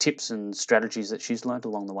practical tips and strategies that she's learned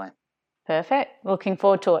along the way. Perfect. Looking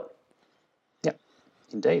forward to it.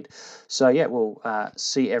 Indeed. So, we'll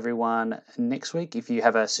see everyone next week. If you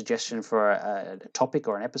have a suggestion for a topic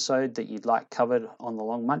or an episode that you'd like covered on The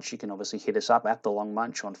Long Munch, you can obviously hit us up at The Long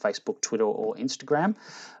Munch on Facebook, Twitter or Instagram,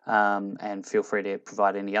 and feel free to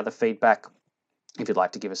provide any other feedback. If you'd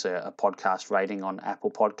like to give us a podcast rating on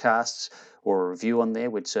Apple Podcasts or a review on there,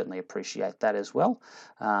 we'd certainly appreciate that as well.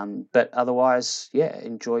 But otherwise,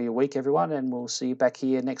 enjoy your week, everyone, and we'll see you back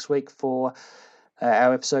here next week for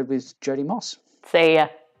our episode with Jodie Moss. See ya.